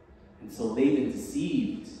 And so Laban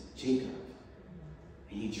deceived Jacob.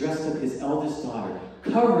 And he dressed up his eldest daughter,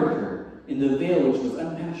 covered her in the veil, which was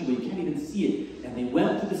impenetrable. You can't even see it. And they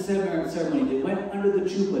went through the ceremony. They went under the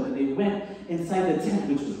chuppah, and they went inside the tent,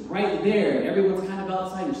 which was right there. And everyone's kind of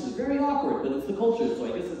outside, which is very awkward, but it's the culture, so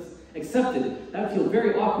I guess it's accepted. That would feel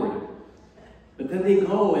very awkward. But then they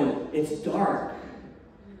go, and it's dark.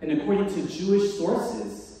 And according to Jewish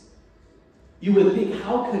sources, you would think,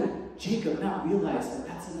 how could Jacob not realize that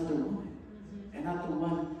that's another woman and not the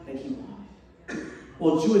one that he wanted?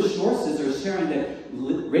 Well, Jewish sources are sharing that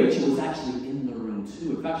Rachel was actually in the room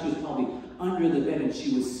too. In fact, she was probably under the bed, and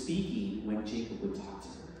she was speaking when Jacob would talk to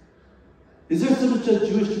her. Is there some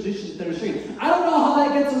Jewish traditions that are sharing? I don't know how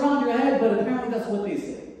that gets around your head, but apparently that's what they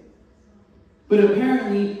say. But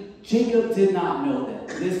apparently, Jacob did not know that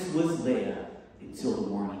this was Leah until the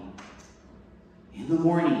morning. In the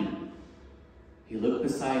morning, he looked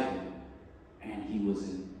beside him, and he was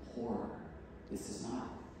in horror. This is not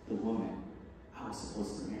the woman I was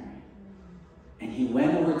supposed to marry. And he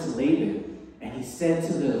went over to Laban, and he said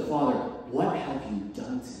to the father, "What have you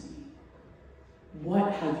done to me?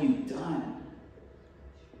 What have you done?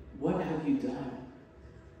 What have you done?"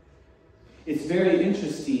 It's very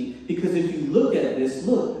interesting, because if you look at this,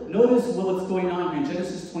 notice what's going on here. In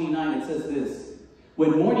Genesis 29, it says this.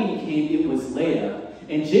 When morning came, it was Leah.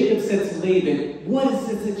 And Jacob said to Laban, "What is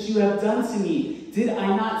it that you have done to me? Did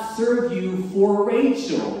I not serve you for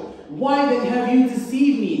Rachel? Why then have you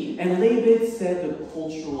deceived me?" And Laban said the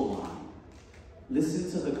cultural line. Listen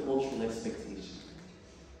to the cultural expectation.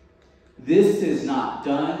 "This is not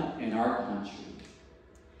done in our country.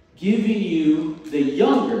 Giving you the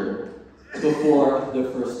younger before the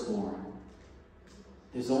firstborn.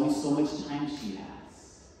 There's only so much time she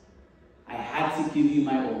has. I had to give you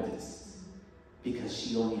my oldest because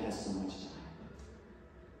she only has so much time."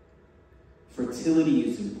 Fertility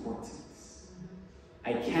is important.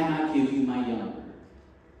 I cannot give you my younger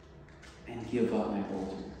and give up my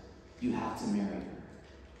older. You have to marry her.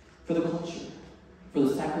 For the culture, for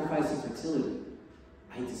the sacrifice of fertility,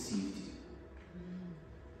 I deceived you.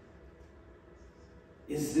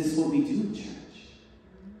 Is this what we do in church?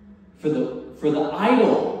 For the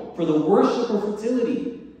idol, for the worship of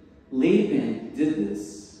fertility, Laban did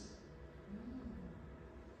this.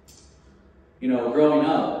 You know, growing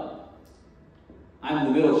up, I'm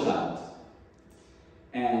the middle child.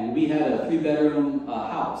 And we had a 3-bedroom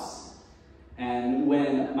house. And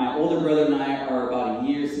when my older brother and I are about a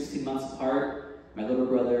year, 16 months apart, my little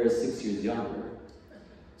brother is 6 years younger.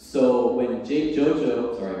 So when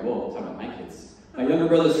talking about my kids. My younger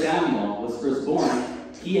brother Samuel was first born.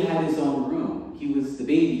 He had his own room. He was the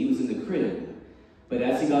baby. He was in the crib. But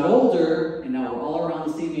as he got older, and now we're all around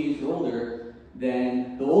the same age or older,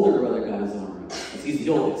 then the older brother got his own room, because he's the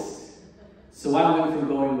oldest. So I went from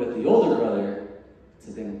going with the older brother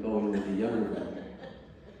to then going with the younger brother.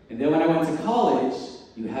 And then when I went to college,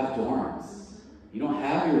 you have dorms. You don't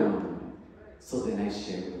have your own room. So then I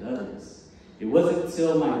shared with others. It wasn't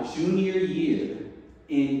until my junior year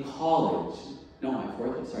in college, my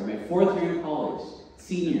fourth year in college,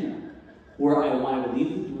 senior, where I wanted to leave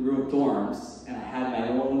the dorms, and I had my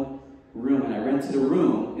own room, and I rented a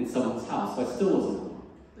room in someone's house, so I still wasn't alone.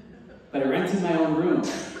 But I rented my own room,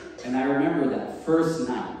 and I remember that first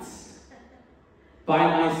night, by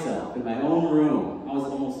myself, in my own room. I was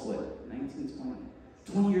almost,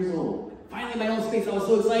 20 years old. Finally my own space, I was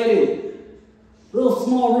so excited. Little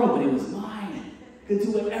small room, but it was mine. Could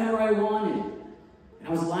do whatever I wanted. And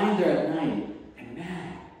I was lying there at night, and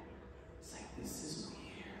man, it's like, this is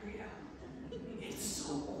weird. It's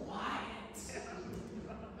so quiet.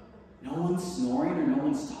 No one's snoring, or no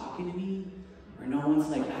one's talking to me, or no one's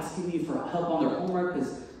like asking me for help on their homework,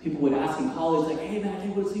 because People would ask in college, like, hey man, I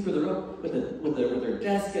can't go to sleep with their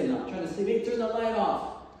desk and I'm trying to sleep. Hey, turn the light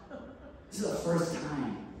off. This is the first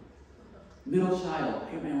time. Middle child,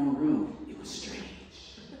 I had my own room. It was strange.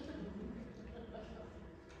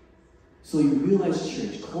 So you realize,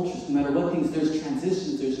 church, cultures, no matter what things, there's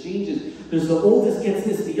transitions, there's changes. There's the oldest gets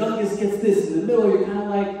this, the youngest gets this. In the middle, you're kind of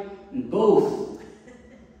like, both.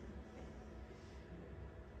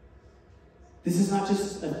 This is not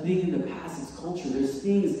just a thing in the past, it's culture. There's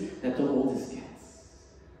things that the oldest gets.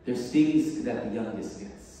 There's things that the youngest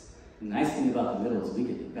gets. The nice thing about the middle is we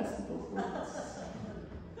get the best of both worlds.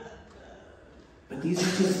 But these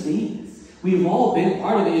are just things. We've all been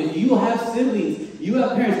part of it. If you have siblings, you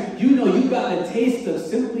have parents, you know you've got a taste of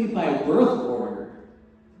simply by birth order.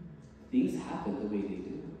 Things happen the way they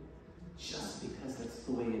do. Just because that's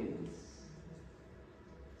the way it is.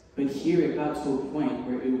 But here it got to a point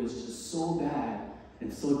where it was just so bad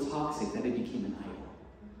and so toxic that it became an idol.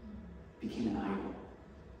 It became an idol.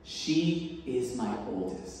 She is my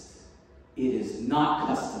oldest. It is not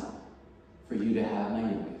custom for you to have my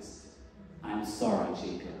youngest. I'm sorry,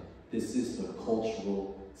 Jacob. This is the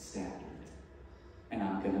cultural standard. And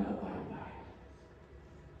I'm going to abide by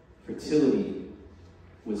it. Fertility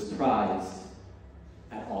was prized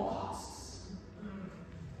at all costs.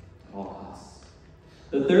 At all costs.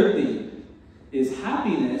 The third thing is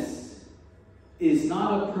happiness is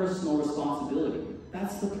not a personal responsibility.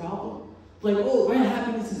 That's the problem. Like, oh, my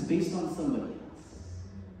happiness is based on somebody else.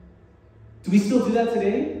 Do we still do that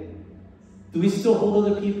today? Do we still hold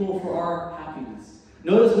other people for our happiness?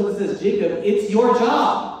 Notice what it says, Jacob, it's your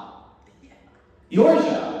job. Your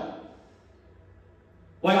job.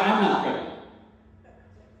 Why, I'm not pregnant.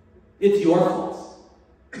 It's your fault.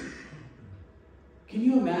 Can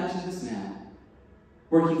you imagine this man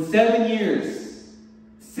working 7 years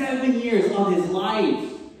of his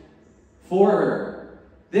life for her,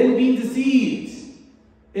 then being deceived,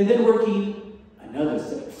 and then working another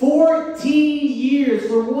 14 years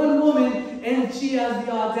for one woman, and she has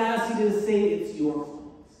the audacity to say it's your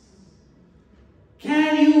fault.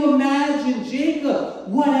 Can you imagine, Jacob?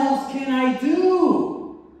 What else can I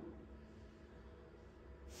do?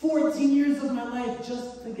 14 years of my life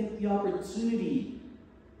just to get the opportunity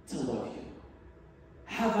to love you.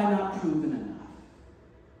 Have I not proven enough?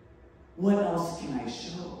 What else can I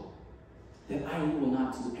show that I will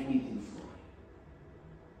not do anything for you?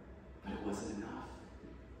 But it wasn't enough.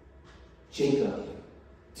 Jacob,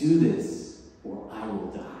 do this or I will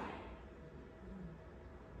die.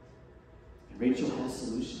 And Rachel had a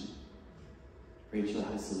solution. Rachel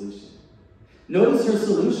had a solution. Notice her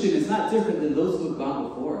solution is not different than those who have gone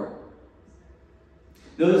before.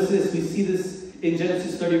 Notice this. We see this in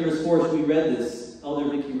Genesis 30, verse 4. We read this.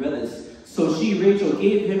 Elder Vicky read this. So she, Rachel,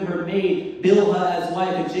 gave him her maid, Bilhah, as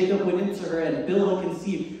wife, and Jacob went into her, and Bilhah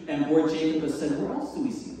conceived and bore Jacob a son. Where else do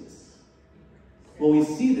we see this? Well, we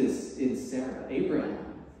see this in Sarah, Abraham,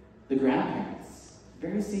 the grandparents.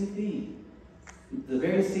 Very same thing. The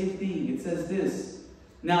very same thing. It says this.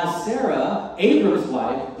 Now Sarah, Abram's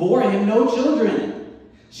wife, bore him no children.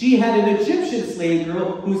 She had an Egyptian slave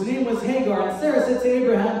girl whose name was Hagar. And Sarah said to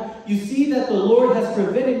Abraham, you see that the Lord has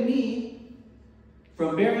prevented me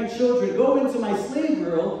from bearing children. Go into my slave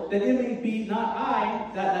girl, that it may be not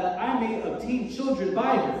I, that I may obtain children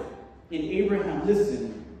by her. And Abraham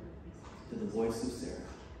listened to the voice of Sarah.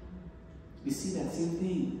 We see that same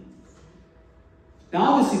thing.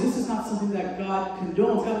 Now, obviously, this is not something that God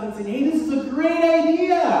condones. God doesn't say, hey, this is a great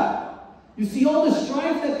idea. You see all the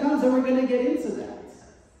strife that comes, and we're going to get into that.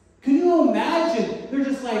 Can you imagine? They're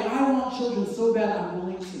just like, I want children so bad, I'm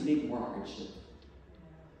willing to make more hardship.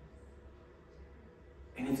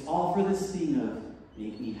 And it's all for this thing of,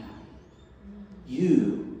 make me happy.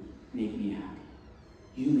 You make me happy.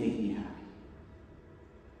 You make me happy.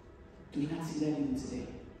 Do we not see that even today?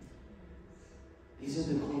 These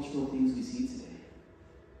are the cultural things we see today.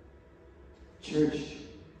 Church,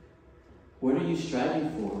 what are you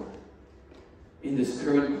striving for in this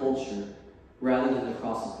current culture rather than the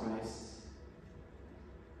cross of Christ?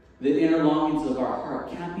 The inner longings of our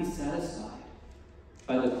heart can't be satisfied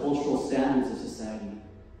by the cultural standards of society.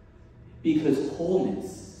 Because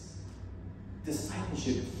wholeness,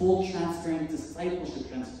 discipleship, full transparent discipleship,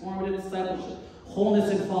 transformative discipleship,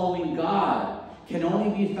 wholeness in following God can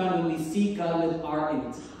only be found when we seek God with our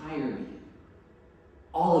entire being.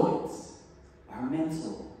 All of it. Our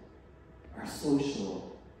mental, our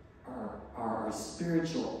social, our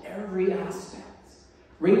spiritual, every aspect.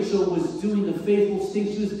 Rachel was doing the faithful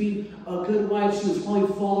things. She was being a good wife. She was probably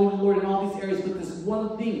following the Lord in all these areas. But this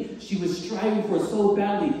one thing she was striving for so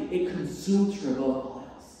badly, it consumed her above all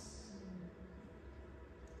else.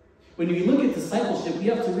 When you look at discipleship, we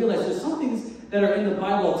have to realize there's some things that are in the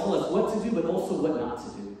Bible that tell us what to do, but also what not to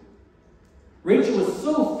do. Rachel was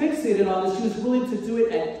so fixated on this, she was willing to do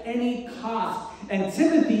it at any cost. And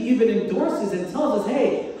Timothy even endorses and tells us,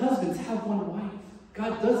 hey, husbands, have one wife.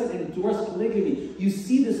 God doesn't endorse polygamy. You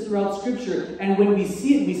see this throughout Scripture, and when we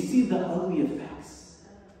see it, we see the ugly effects.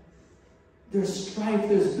 There's strife,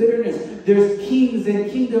 there's bitterness, there's kings and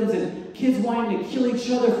kingdoms and kids wanting to kill each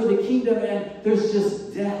other for the kingdom, and there's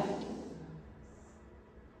just death.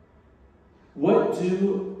 What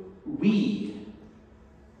do we,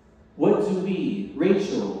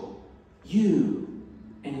 Rachel, you,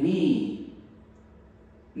 and me,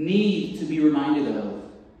 need to be reminded of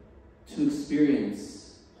to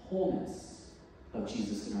experience wholeness of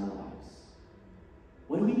Jesus in our lives?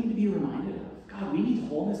 What do we need to be reminded of? God, we need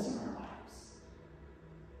wholeness in our lives.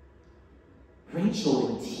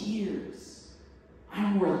 Rachel in tears.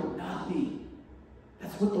 I'm worth nothing.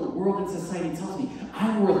 That's what the world and society tells me.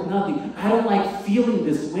 I'm worth nothing. I don't like feeling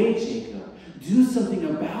this way, Jacob. Do something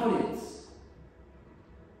about it.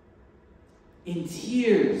 In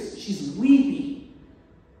tears, she's weeping.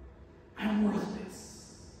 I'm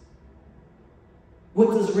worthless.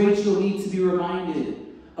 What does Rachel need to be reminded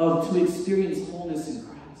of to experience wholeness in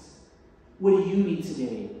Christ? What do you need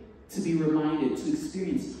today to be reminded to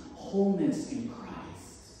experience wholeness in Christ?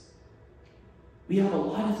 We have a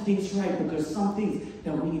lot of things right, but there's some things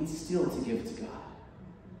that we need still to give to God.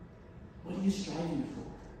 What are you striving for?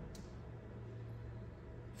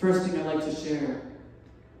 First thing I'd like to share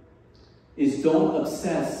is don't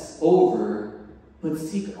obsess over, but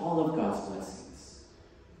seek all of God's blessings.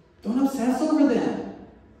 Don't obsess over them.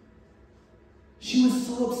 She was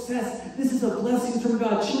so obsessed. This is a blessing from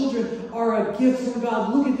God. Children are a gift from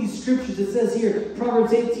God. Look at these scriptures. It says here,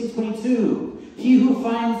 Proverbs 18:22. He who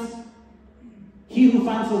finds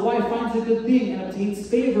a wife finds a good thing and obtains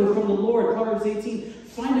favor from the Lord. Proverbs 18,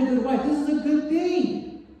 find a good wife. This is a good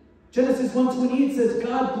thing. Genesis 1:28 says,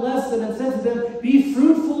 God blessed them and said to them, be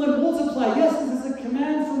fruitful and multiply. Yes, this is a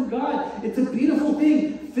command from God. It's a beautiful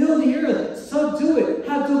thing. Fill the earth, subdue it,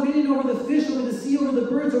 have dominion over the fish, over the sea, over the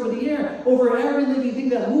birds, over the air, over every living thing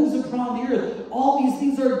that moves upon the earth. All these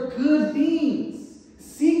things are good things.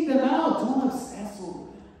 Seek them out. Don't obsess over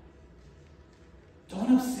them.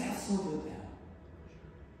 Don't obsess over them.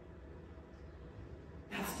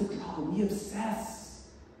 That's the problem. We obsess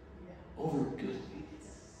over good things.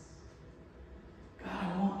 God,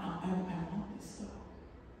 I want this though.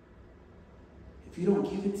 If you don't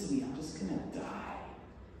give it to me, I'm just going to die.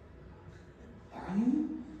 Are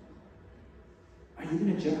you? Are you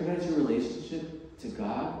going to jeopardize your relationship to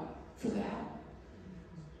God for that?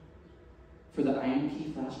 For the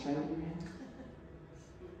IMP flash drive in your hand?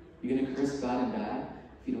 You're going to curse God and die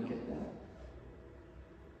if you don't get that?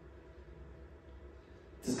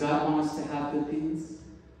 Does God want us to have good things?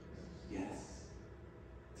 Yes.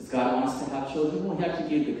 Does God want us to have children? Well, he actually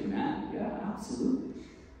gave the command. Yeah, absolutely.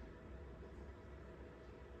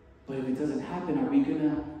 But if it doesn't happen, are we going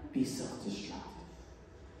to be self-destructive?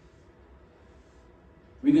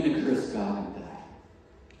 We're going to curse God and die.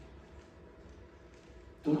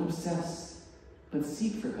 Don't obsess, but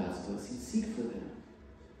seek for God's blessings. Seek for them.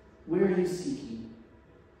 Where are you seeking?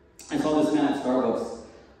 I saw this man at Starbucks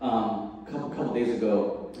a couple days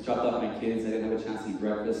ago. I dropped off my kids. I didn't have a chance to eat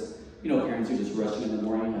breakfast. You know, parents are just rushing in the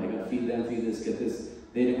morning. I gotta feed them, feed this, get this.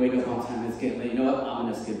 They didn't wake up on time. It's getting late. You know what?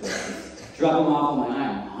 I'm gonna skip breakfast. Drop them off. I'm like,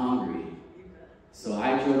 I'm hungry. So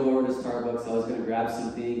I drove over to Starbucks. I was gonna grab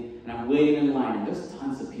something, and I'm waiting in line. And there's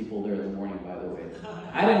tons of people there in the morning, by the way.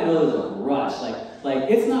 I didn't know there was a rush. Like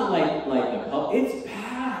it's not like a cup. It's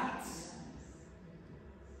packed.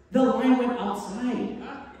 The line went outside, and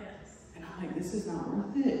I'm like, this is not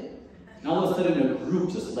worth it. And all of a sudden, a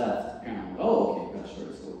group just left. And I'm like, oh, okay, got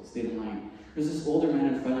sure. So stayed in line. There's this older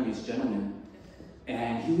man in front of me, this gentleman,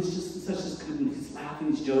 and he was just such this good mood. He's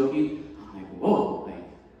laughing, he's joking. I'm like, whoa, like,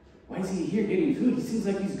 why is he here getting food? He seems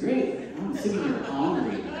like he's great. Like, I'm sitting here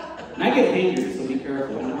hungry. And I get angry, so be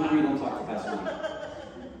careful. When I'm hungry, don't talk to Pastor Mike.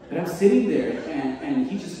 But I'm sitting there, and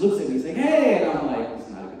he just looks at me. He's like, hey, and I'm like, it's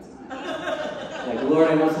not a good time. Like, Lord,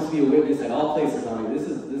 I'm not supposed to be a witness at all places on me. This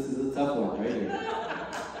is a tough one right here.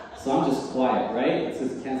 So I'm just quiet, right? It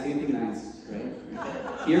says can't say anything nice,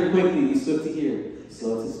 right? Hear quickly, be swift to hear,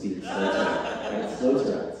 slow to speak, slow to write, right? Slow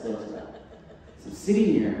to write, slow to write. So I'm sitting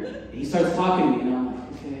here, and he starts talking to me, and I'm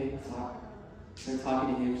like, okay, talk. I start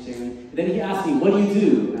talking to him, sharing. And then he asks me, what do you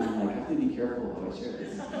do? And I'm like, I have to be careful how I share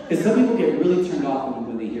this. Because some people get really turned off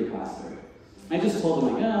when they hear pastor. I just told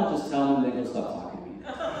him, like, yeah, I'll just tell him, then he'll stop talking to me.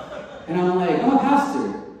 And I'm like, I'm a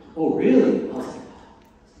pastor. Oh, really? I was like,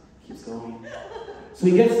 keeps going. So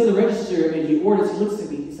he gets to the register and he orders, he looks at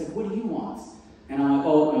me, he's like, what do you want? And I'm like,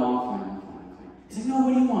 oh, no, I'm fine. He's like, no,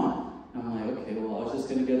 what do you want? And I'm like, okay, well, I was just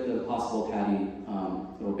going to get the Possible Patty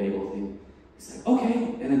little bagel thing. He's like, okay,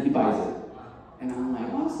 and then he buys it. And I'm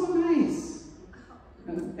like, oh, so nice.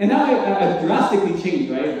 And now I've drastically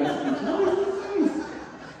changed, right? Oh,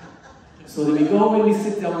 nice. So then we go and we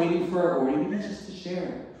sit down waiting for our order, even just to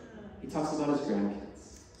share. He talks about his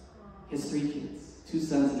grandkids. He has 3 kids, 2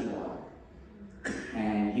 sons and a daughter.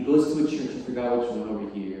 And he goes to a church, I forgot which one over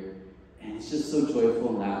here. And it's just so joyful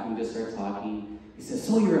and laughing, we just start talking. He says,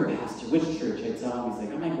 so you're a pastor, which church? I tell him, he's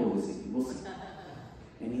like, I might go visit you, we'll see.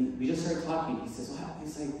 And we just start talking. He says, well,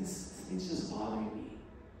 he's like, this thing's just bothering me.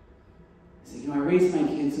 He's like, you know, I raised my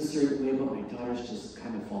kids a certain way, but my daughter's just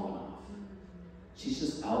kind of fallen off. She's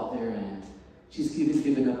just out there and she's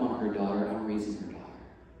given up on her daughter. I'm raising her daughter.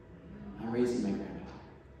 I'm raising my granddaughter.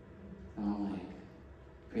 And I'm like,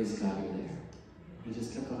 praise God, you're there. He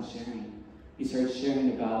just kept on sharing. He started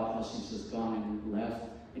sharing about how she's just gone and left,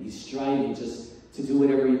 and he's striving just to do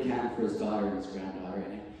whatever he can for his daughter and his granddaughter.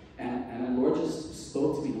 And the Lord just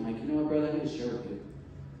spoke to me. I'm like, you know what, brother, I'm going to share with you.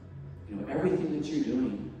 You know, everything that you're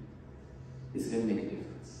doing is going to make a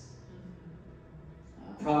difference.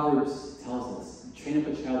 Proverbs tells us, train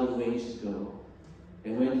up a child in the way he should go,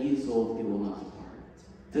 and when he is old, he will not depart.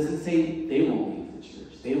 It doesn't say they won't leave the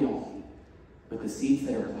church. They won't leave. But the seeds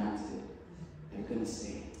that are planted, they're going to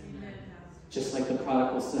stay. Amen. Just like the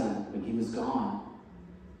prodigal son, when he was gone,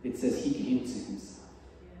 it says he came to himself.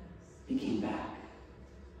 He came back.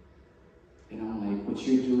 And I'm like, what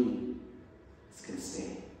you're doing, it's going to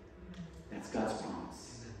stay. That's God's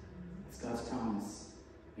promise. That's God's promise.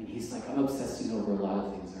 And he's like, I'm obsessing over a lot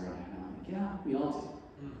of things right now. I'm like, yeah, we all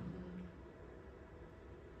do.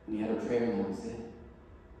 And we had a prayer and that was it.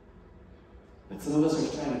 But some of us are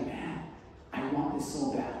striving, man, I want this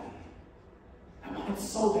so badly. I want it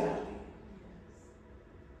so badly.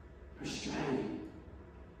 We're striving.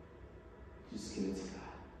 Just give it to God.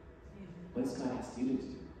 What does God ask you to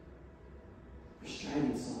do? We're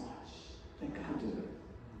striving so much. Let God do it.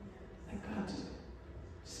 Let God do it.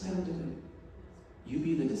 Just let him do it. You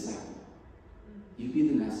be the disciple. You be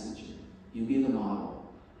the messenger. You be the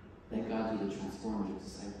model. Let God do the transformative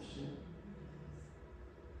discipleship.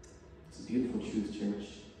 It's a beautiful truth, church.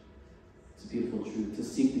 It's a beautiful truth. To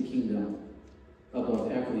seek the kingdom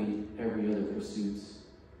above every other pursuit.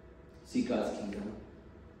 Seek God's kingdom.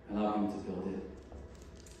 Allow him to build it.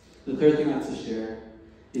 The third thing I have to share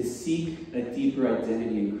is seek a deeper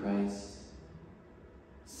identity in Christ.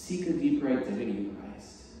 Seek a deeper identity in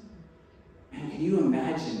Christ. Man, can you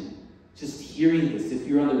imagine just hearing this if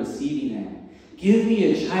you're on the receiving end? Give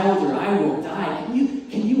me a child or I will die.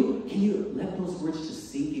 Can you let those words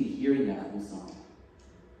just sink in hearing that from someone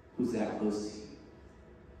who's that close to you?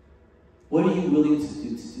 What are you willing to do?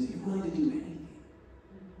 You're willing to do anything.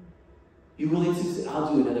 You're willing to say,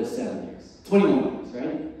 I'll do another 7 years. 21 years,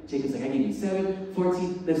 right? Jacob's like, I gave you 7,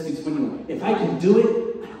 14, let's do 21. If I can do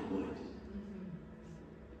it, I would.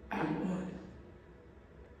 I would.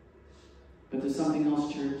 But there's something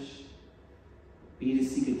else, church. We need to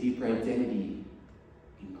seek a deeper identity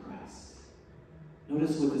in Christ.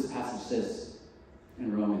 Notice what this passage says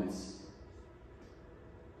in Romans.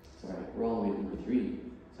 Sorry, we're all the way to number 3.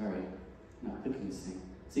 Sorry, I'm not clicking this thing.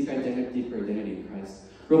 Seek deeper identity in Christ.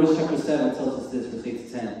 Romans chapter 7 tells us this, verse 8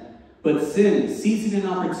 to 10. But sin, seizing an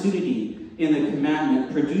opportunity in the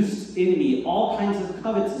commandment, produced in me all kinds of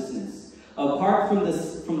covetousness. Apart from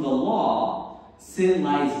the law, sin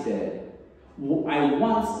lies dead. I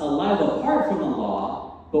once alive apart from the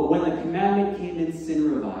law, but when the commandment came in, sin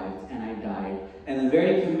revived, and I died. And the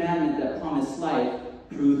very commandment that promised life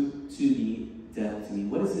proved to be death to me.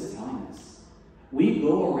 What is this telling us? We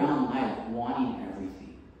go around life wanting everything.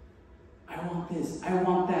 I want this. I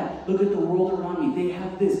want that. Look at the world around me. They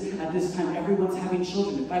have this. At this time, everyone's having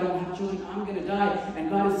children. If I don't have children, I'm going to die. And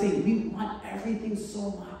God is saying, we want everything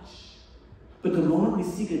so much. But the moment we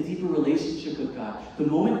seek a deeper relationship with God, the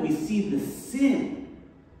moment we see the sin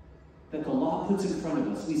that the law puts in front of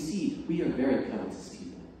us, we see we are very covetous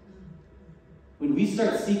people. When we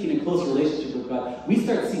start seeking a close relationship with God, we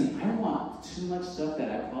start seeing, I want too much stuff that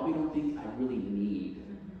I probably don't think I really need.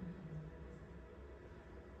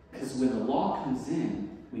 Because when the law comes in,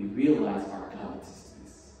 we realize our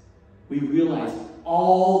covetousness. We realize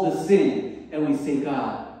all the sin, and we say,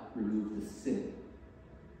 God, remove the sin.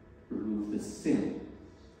 Remove the sin.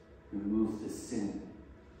 Remove the sin.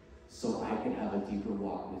 So I can have a deeper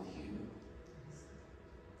walk with you.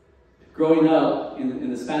 Growing up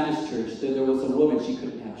in the Spanish church, there was a woman, she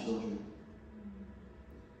couldn't have children.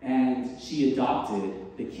 And she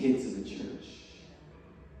adopted the kids of the church.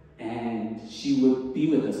 and she would be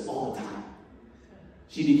with us all the time.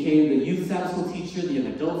 She became the youth Sabbath school teacher, the young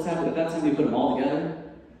adult Sabbath. At that time, they put them all together.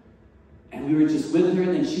 And we were just with her,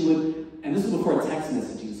 and then she would, and this was before text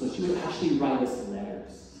messaging, so she would actually write us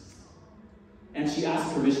letters. And she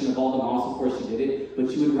asked permission of all the moms before she did it,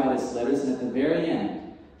 but she would write us letters, and at the very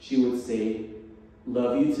end, she would say,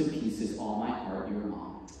 "Love you to pieces, all my heart, your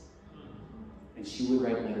mom." And she would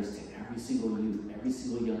write letters to every single youth, every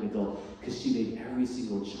single young adult, because she made every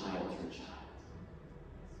single child her child.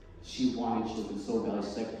 She wanted children so badly.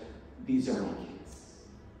 She's like, "These are my kids.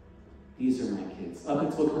 These are my kids." Up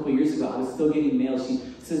until a couple of years ago, I was still getting mail. She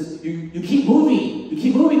says, you keep moving. You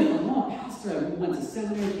keep moving. I'm like, "No, Pastor, I went to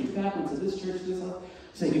seminary, came back, went to this church, this house."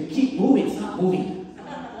 She's like, "You keep moving. It's not moving."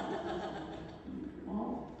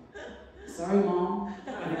 "Oh, sorry, Mom."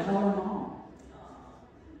 And I call her Mom.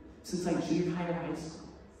 Since like junior high or high school.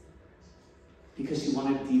 Because she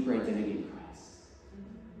wanted a deeper identity in Christ.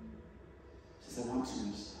 She says, "I want too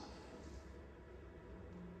much stuff."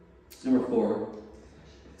 Number 4,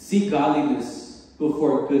 seek godliness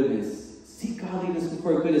before goodness. Seek godliness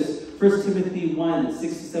before goodness. 1 Timothy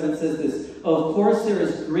 1:6-7 says this, "Of course there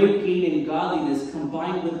is great gain in godliness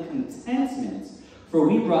combined with contentment, for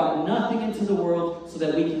we brought nothing into the world so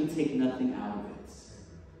that we can take nothing out of it."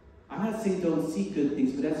 I'm not saying don't seek good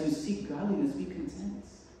things, but as you seek godliness, be content.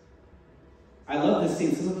 I love this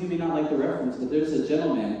saying. Some of you may not like the reference, but there's a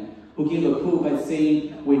gentleman who gave a quote by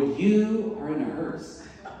saying, "When you are in a hearse,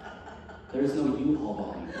 there's no U-Haul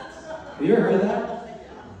behind it." Have you ever heard that?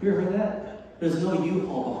 You ever heard that? There's no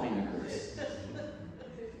U-Haul behind a hearse.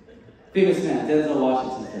 Famous man, Denzel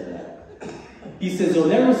Washington said that. He says, "You'll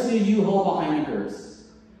never see a U-Haul behind a hearse."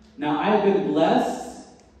 Now, I've been blessed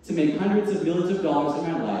to make hundreds of millions of dollars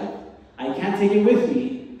in my life. I can't take it with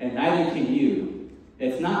me, and neither can you.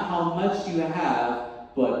 It's not how much you have,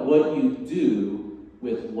 but what you do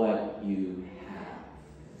with what you have.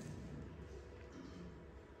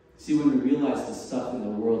 See, when we realize the stuff in the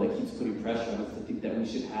world that keeps putting pressure on us to think that we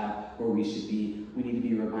should have or we should be, we need to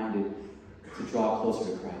be reminded to draw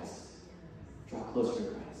closer to Christ. Draw closer to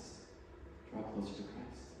Christ. Draw closer to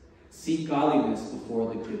Christ. Seek godliness before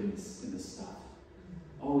the goodness in the stuff.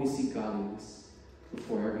 Always seek godliness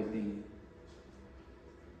before everything.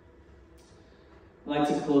 I'd like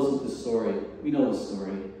to close with the story. We know the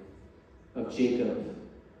story of Jacob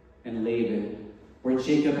and Laban, where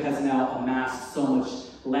Jacob has now amassed so much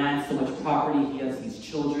land, so much property. He has these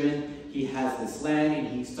children. He has this land, and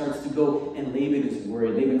he starts to go, and Laban is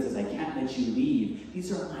worried. Laban says, "I can't let you leave.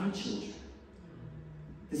 These are my children.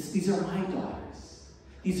 These are my daughters.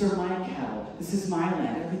 These are my cattle. This is my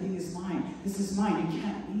land. Everything is mine. This is mine. You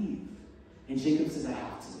can't leave." And Jacob says, "I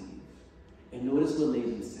have to leave." And notice what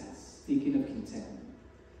Laban says. Speaking of contentment.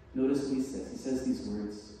 Notice what he says. He says these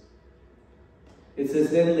words. It says,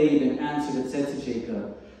 "Then Laban answered and said to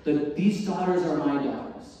Jacob, these daughters are my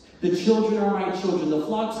daughters. The children are my children. The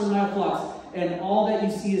flocks are my flocks. And all that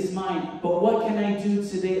you see is mine. But what can I do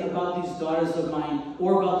today about these daughters of mine,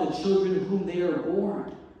 or about the children whom they are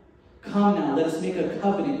born? Come now, let us make a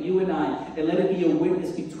covenant, you and I, and let it be a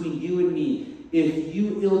witness between you and me. If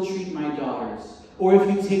you ill-treat my daughters, or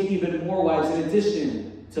if you take even more wives in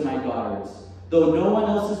addition to my daughters, though no one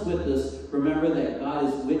else is with us, remember that God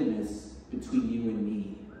is witness between you and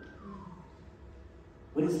me."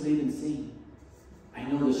 What is Laban saying? I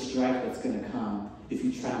know the strife that's going to come if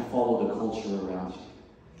you try and follow the culture around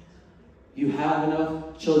you. You have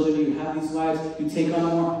enough children, you have these wives, you take on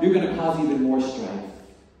more, you're going to cause even more strife.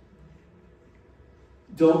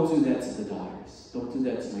 Don't do that to the daughters. Don't do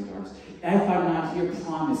that to my daughters. If I'm not here,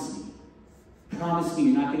 promise me. Promise me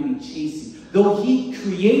you're not going to be chasing. Though he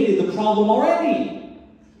created the problem already.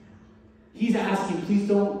 He's asking, please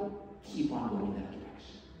don't keep on going that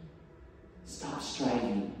direction. Stop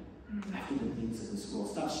striving after the things of this world.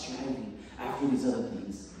 Stop striving after these other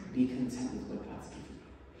things. Be content with what God's given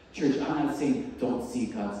you. Church, I'm not saying don't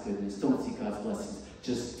seek God's goodness. Don't seek God's blessings.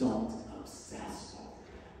 Just don't obsess over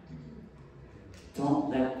them. Don't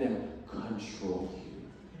let them control you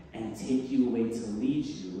and take you away to lead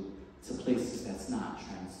you to places that's not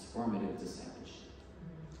transformative discipleship.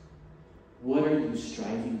 What are you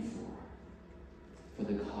striving for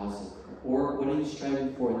the cause of Christ? Or what are you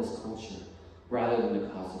striving for in this culture rather than the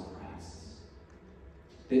cause of Christ?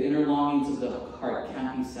 The inner longings of the heart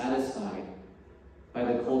can't be satisfied by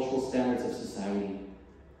the cultural standards of society,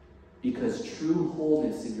 because true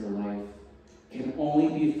wholeness in your life can only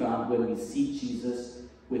be found when we seek Jesus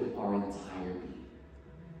with our entire being.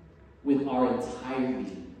 With our entire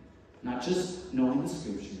being. Not just knowing the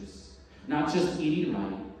scriptures, not just eating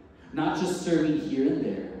right, not just serving here and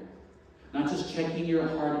there, Not just checking your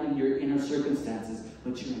heart and your inner circumstances,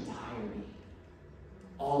 but your entirety.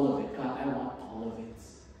 All of it. God, I want all of it.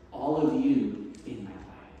 All of you in my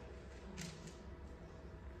life.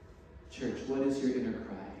 Church, what is your inner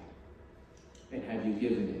cry? And have you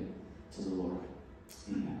given it to the Lord?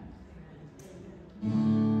 Amen.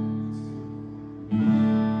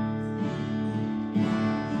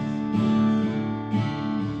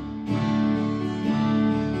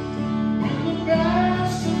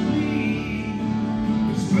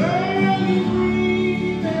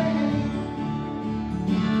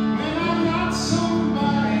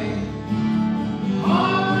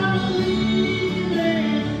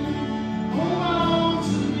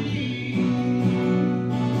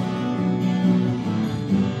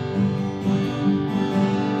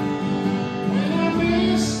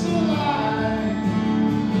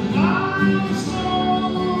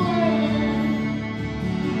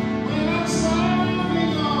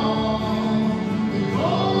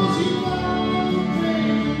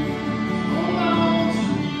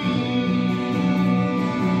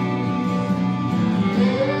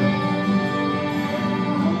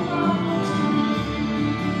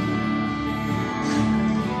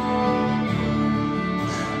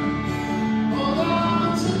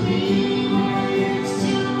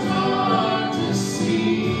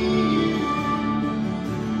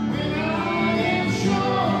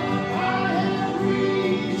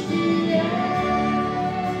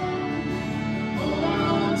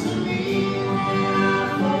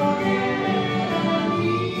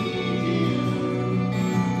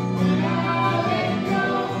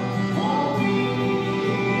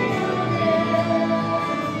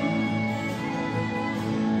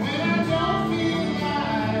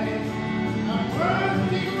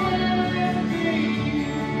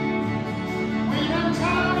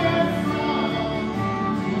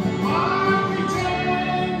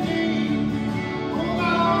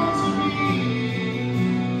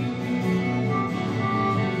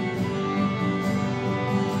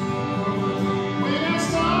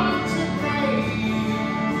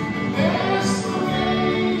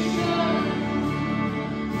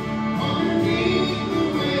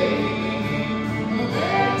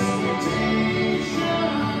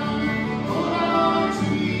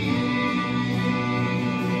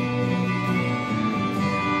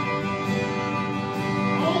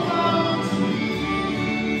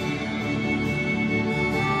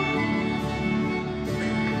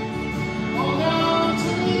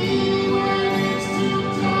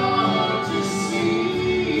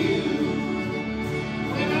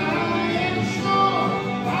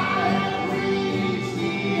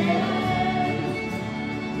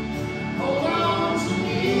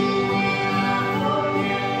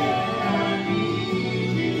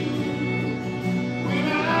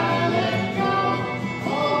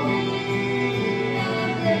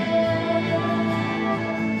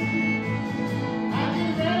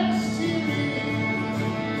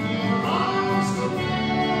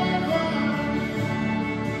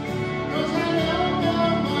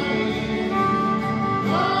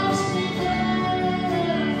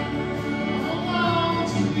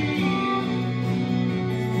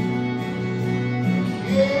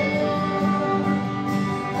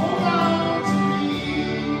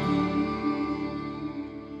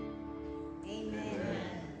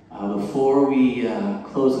 Before we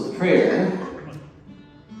close with prayer,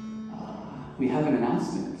 we have an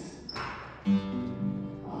announcement.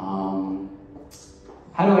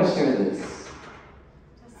 How do I share this?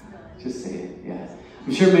 Just say it, yeah.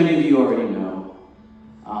 I'm sure many of you already know.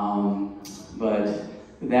 But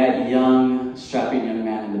that young, strapping young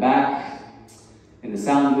man in the back, in the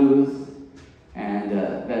sound booth, and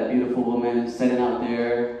that beautiful woman sitting out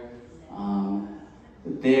there,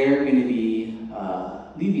 they're going to be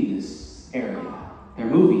leaving this area. They're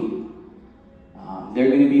moving. They're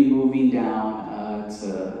going to be moving down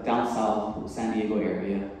to down south, San Diego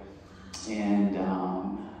area. And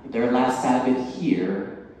their last Sabbath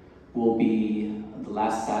here will be the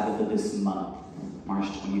last Sabbath of this month, March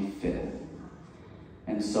 25th.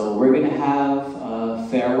 And so we're going to have a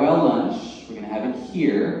farewell lunch. We're going to have it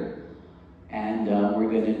here. And we're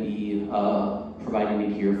going to be providing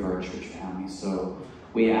it here for our church family. So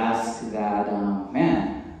we ask that,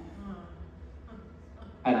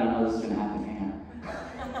 I don't know how this is going to happen. Hang on.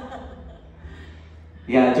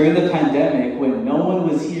 Yeah, during the pandemic, when no one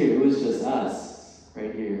was here, it was just us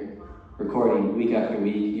right here, recording week after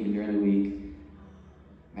week, even during the week.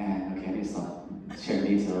 Man, okay, I need to stop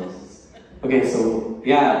sharing details. Okay, so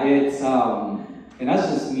yeah, it's, and that's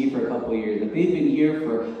just me for a couple of years, but they've been here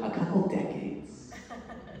for a couple decades.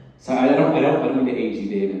 So I don't mean to age you,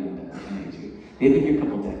 David. I can't age you. They've been here a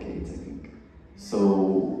couple decades, I think.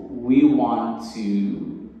 So we want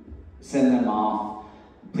to send them off.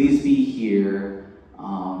 Please be here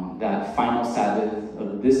that final Sabbath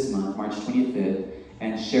of this month, March 25th,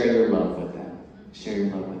 and share your love with them. Share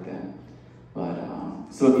your love with them. But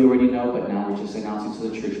some of you already know, but now we're just announcing to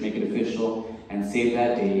the church, make it official, and save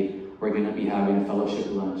that date. We're going to be having a fellowship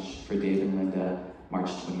lunch for Dave and Linda, March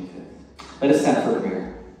 25th. Let us stand for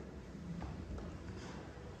prayer.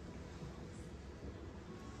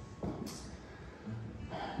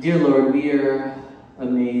 Dear Lord, we are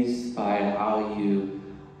amazed by how you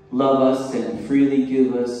love us and freely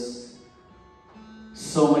give us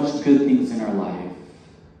so much good things in our life.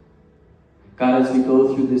 God, as we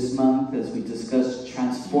go through this month, as we discuss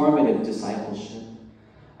transformative discipleship,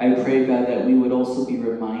 I pray, God, that we would also be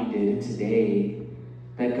reminded today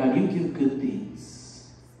that, God, you give good things,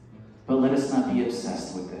 but let us not be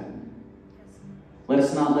obsessed with them. Let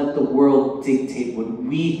us not let the world dictate what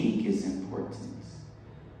we think is important,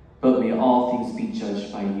 but may all things be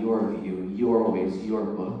judged by your view, your ways, your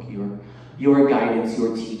book, your guidance,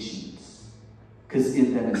 your teachings, because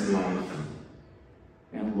in them is life.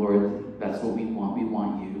 And Lord, that's what we want. We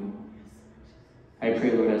want you. I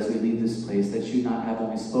pray, Lord, as we leave this place, that you not have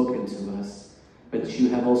only spoken to us, but you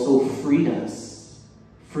have also freed us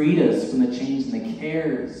from the chains and the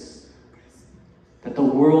cares that the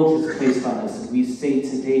world has placed on us. And we say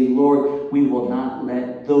today, Lord, we will not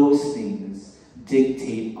let those things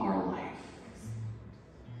dictate our life.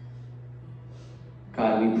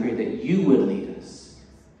 God, we pray that you would lead us,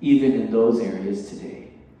 even in those areas today.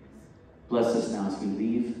 Bless us now as we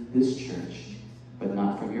leave this church, but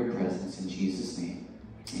not from your presence. In Jesus' name,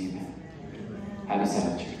 amen. Happy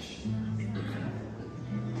Sabbath, church.